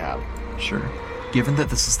movement that I have. Sure. Given that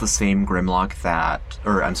this is the same Grimlock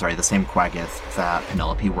the same Quaggoth that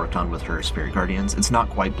Penelope worked on with her Spirit Guardians, it's not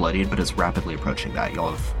quite bloodied, but it's rapidly approaching that.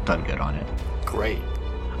 Y'all have done good on it. Great.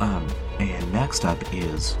 And next up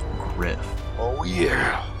is Griff. Oh,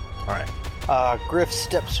 yeah. Alright. Griff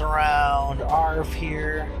steps around Arv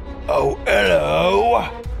here, Oh, hello.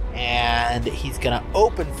 and he's gonna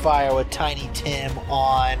open fire with Tiny Tim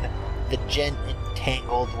on the gent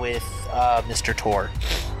entangled with Mr. Tor.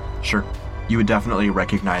 Sure. You would definitely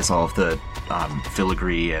recognize all of the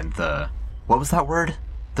filigree and the... What was that word?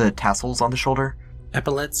 The tassels on the shoulder?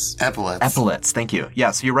 Epaulets. Epaulets. Epaulets, thank you.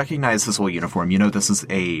 Yeah, so you recognize his whole uniform. You know this is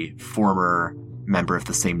a former member of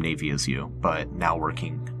the same Navy as you, but now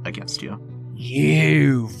working against you.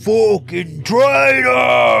 You fucking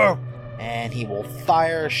traitor! And he will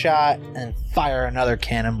fire a shot and fire another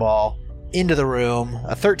cannonball into the room.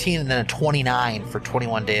 A 13 and then a 29 for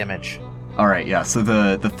 21 damage. Alright, yeah, so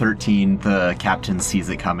the 13, the captain sees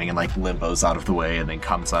it coming and like limbos out of the way and then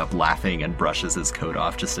comes up laughing and brushes his coat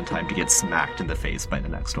off just in time to get smacked in the face by the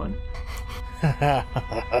next one.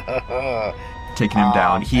 Taking him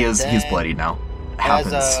down. He's then bloodied now. as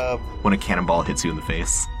Happens when a cannonball hits you in the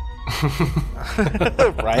face.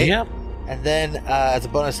 right? Yep. And then, as a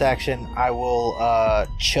bonus action, I will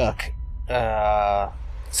chuck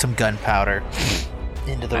some gunpowder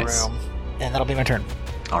into the Nice. room, and that'll be my turn.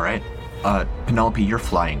 Alright. Penelope, you're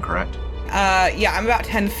flying, correct? Yeah, I'm about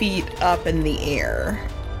 10 feet up in the air.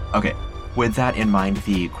 Okay. With that in mind,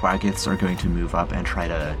 the Quaggoths are going to move up and try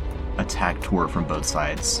to attack Tor from both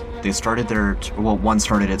sides. They started one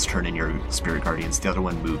started its turn in your Spirit Guardians, the other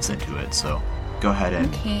one moves into it, so go ahead and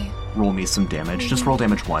Okay. roll me some damage. Just roll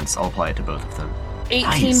damage once, I'll apply it to both of them. 18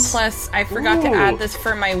 Nice. plus, I forgot to Ooh. add this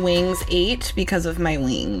for my wings, 8 because of my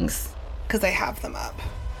wings. Because I have them up.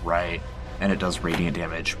 Right. And it does radiant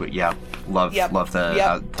damage, but yeah, love Yep. the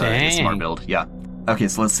Yep. the smart Dang. build. Yeah. Okay,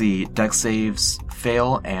 so let's see. Dex saves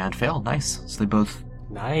fail and fail. Nice. So they both.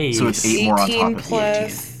 Nice. So it's 8 more on top 18 of the 18.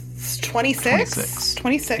 plus 26?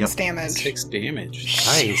 26 Yep. damage. 6 damage.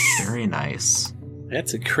 Nice. Very nice.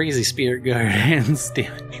 That's a crazy Spirit Guardians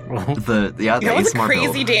damage roll. The That was a smart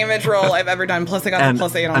crazy build. damage roll I've ever done. Plus I got the And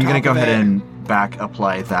plus 8 on I'm top gonna go of ahead it. and back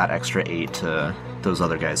apply that extra 8 to those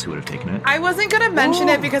other guys who would have taken it. I wasn't going to mention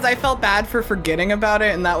it because I felt bad for forgetting about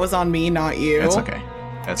it, and that was on me, not you. It's okay.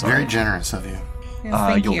 That's Very alright. generous of you. Yes,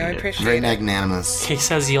 thank you'll you. I need it. appreciate Very it. magnanimous. He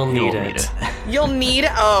says you'll need You'll it. You'll need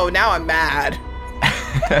it? Oh, now I'm mad.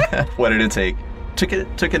 What did it take?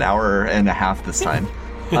 Took an hour and a half this time.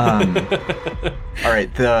 All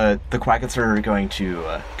right, the Quaggoths are going to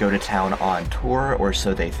go to town on Tor, or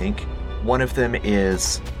so they think. One of them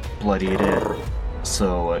is bloodied,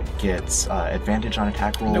 so gets advantage on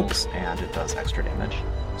attack rolls, and it does extra damage.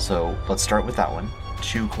 So let's start with that one.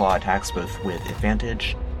 2 claw attacks, both with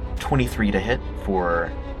advantage. 23 to hit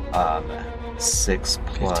for 6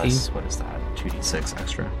 plus 15. what is that? 2d6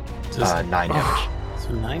 extra. Just- 9 damage. So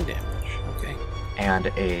 9 damage. Okay. And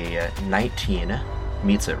a 19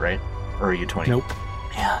 meets it, right? Or are you 20? Nope.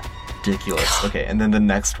 Yeah, ridiculous. Okay, and then the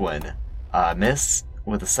next one, miss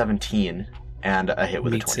with a 17 and a hit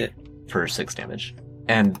with Meets a 20 for 6 damage.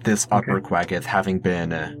 And this upper Quaggoth, having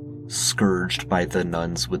been scourged by the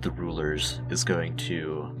nuns with the rulers, is going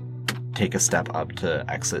to take a step up to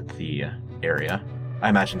exit the area. I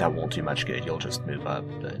imagine that won't do much good. You'll just move up,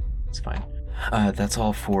 but it's fine. That's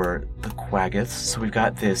all for the Quaggoths. So we've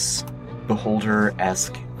got this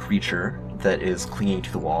beholder-esque creature that is clinging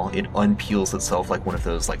to the wall. It unpeels itself like one of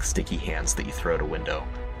those like sticky hands that you throw at a window,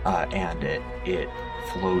 and it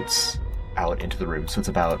floats out into the room. So it's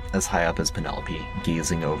about as high up as Penelope,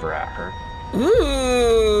 gazing over at her.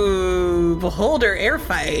 Ooh, beholder air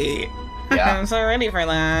fight. Yeah. I'm so ready for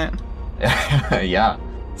that. Yeah.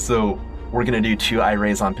 So we're gonna do 2 eye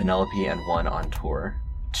rays on Penelope and 1 on Tor.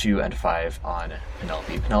 2 and 5 on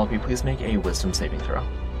Penelope. Penelope, please make a wisdom saving throw.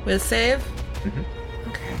 With save? Mm-hmm.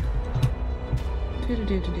 Okay.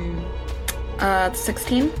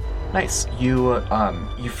 16. Nice. You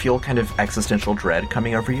feel kind of existential dread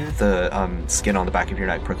coming over you. The skin on the back of your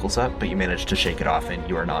neck prickles up, but you manage to shake it off and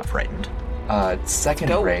you are not frightened.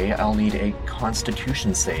 Second ray, I'll need a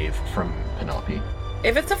constitution save from Penelope.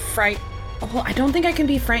 If it's a fright... Oh, I don't think I can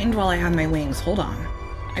be frightened while I have my wings. Hold on.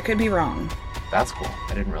 I could be wrong. That's cool.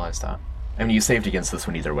 I didn't realize that. I mean, you saved against this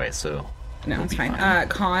one either way, so... No, it's fine.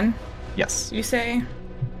 Con, Yes. you say?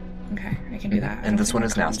 Okay, I can do that. And this one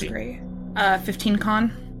is nasty. Great. 15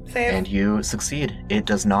 con save. And you succeed. It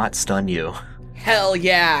does not stun you. Hell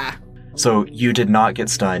yeah. So you did not get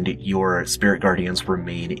stunned. Your spirit guardians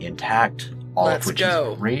remain intact, all Let's of which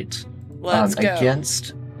go. is great. Let's go.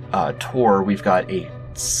 Against Tor, we've got a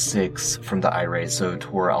 6 from the eye ray, so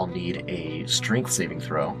Tor, I'll need a strength saving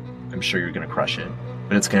throw. I'm sure you're going to crush it,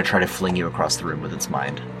 but it's going to try to fling you across the room with its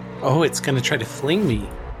mind. Oh, it's going to try to fling me.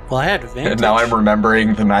 Well, I had advantage. And now I'm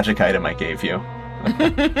remembering the magic item I gave you.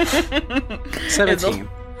 17.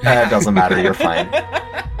 It doesn't matter, you're fine.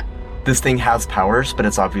 This thing has powers, but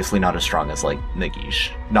it's obviously not as strong as, like,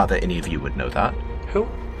 Nagish. Not that any of you would know that. Who?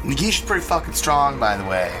 Nagish is pretty fucking strong, by the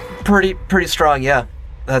way. Pretty strong, yeah.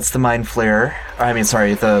 That's the Mind Flare.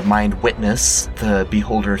 The Mind Witness, the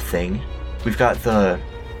Beholder thing. We've got the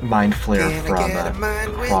Mind Flare from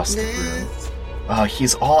across the room.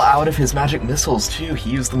 He's all out of his magic missiles, too. He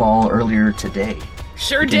used them all earlier today.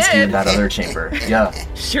 Sure Against you in did. that other chamber. Yeah.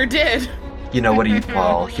 Sure did. You know what he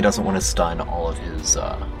doesn't want to stun all of his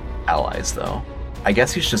allies, though. I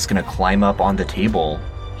guess he's just going to climb up on the table,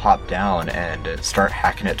 hop down, and start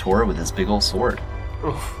hacking at Tor with his big old sword.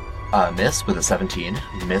 Oof. Miss with a 17,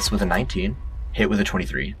 miss with a 19, hit with a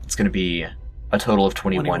 23. It's going to be a total of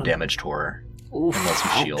 21 damage Tor. Oof. Unless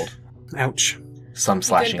you shield. Ouch. Some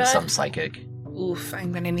slashing, bud? some psychic. Oof,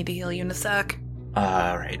 I'm gonna need to heal you in a sec.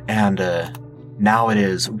 Alright, and now it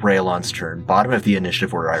is Raelon's turn. Bottom of the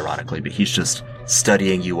initiative order, ironically, but he's just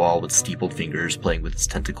studying you all with steepled fingers, playing with his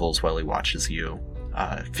tentacles while he watches you,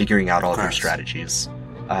 figuring out all of your strategies.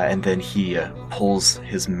 And then he pulls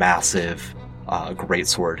his massive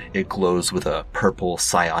greatsword. It glows with a purple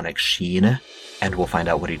psionic sheen, and we'll find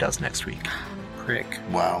out what he does next week. Prick.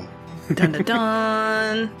 Wow. Dun dun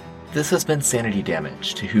dun. This has been Sanity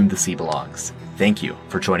Damage, To Whom the Sea Belongs. Thank you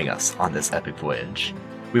for joining us on this epic voyage.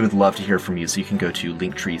 We would love to hear from you, so you can go to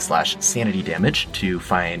linktree/sanitydamage to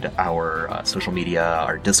find our social media,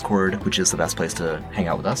 our Discord, which is the best place to hang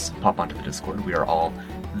out with us. Pop onto the Discord. We are all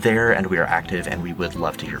there, and we are active, and we would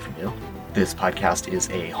love to hear from you. This podcast is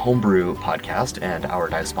a homebrew podcast, and our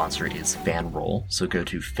dice sponsor is FanRoll. So go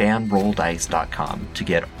to fanrolldice.com to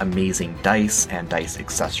get amazing dice and dice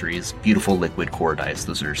accessories, beautiful liquid core dice.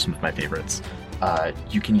 Those are some of my favorites.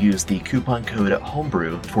 You can use the coupon code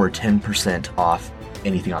homebrew for 10% off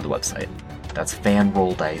anything on the website. That's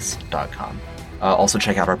fanrolldice.com. Also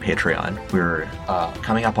check out our Patreon. We're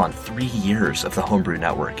coming up on 3 years of the Homebrew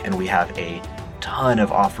Network, and we have a ton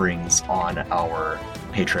of offerings on our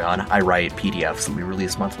Patreon. I write PDFs that we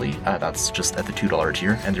release monthly. That's just at the $2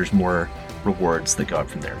 tier, and there's more rewards that go up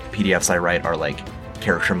from there. The PDFs I write are like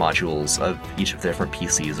character modules of each of the different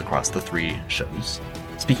PCs across the 3 shows.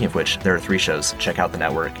 Speaking of which, there are 3 shows. Check out the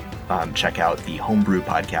network, check out the Homebrew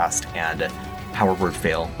podcast, and Power Word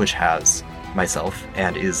Fail, which has myself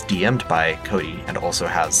and is DM'd by Cody and also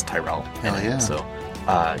has Tyrell in it. Yeah. So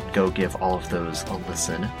go give all of those a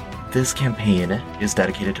listen. This campaign is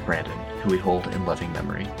dedicated to Brandon, who we hold in loving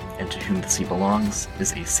memory, and To Whom the Sea Belongs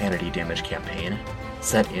is a sanity damage campaign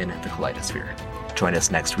set in the Kaleidosphere. Join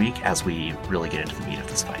us next week as we really get into the meat of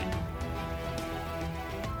this fight.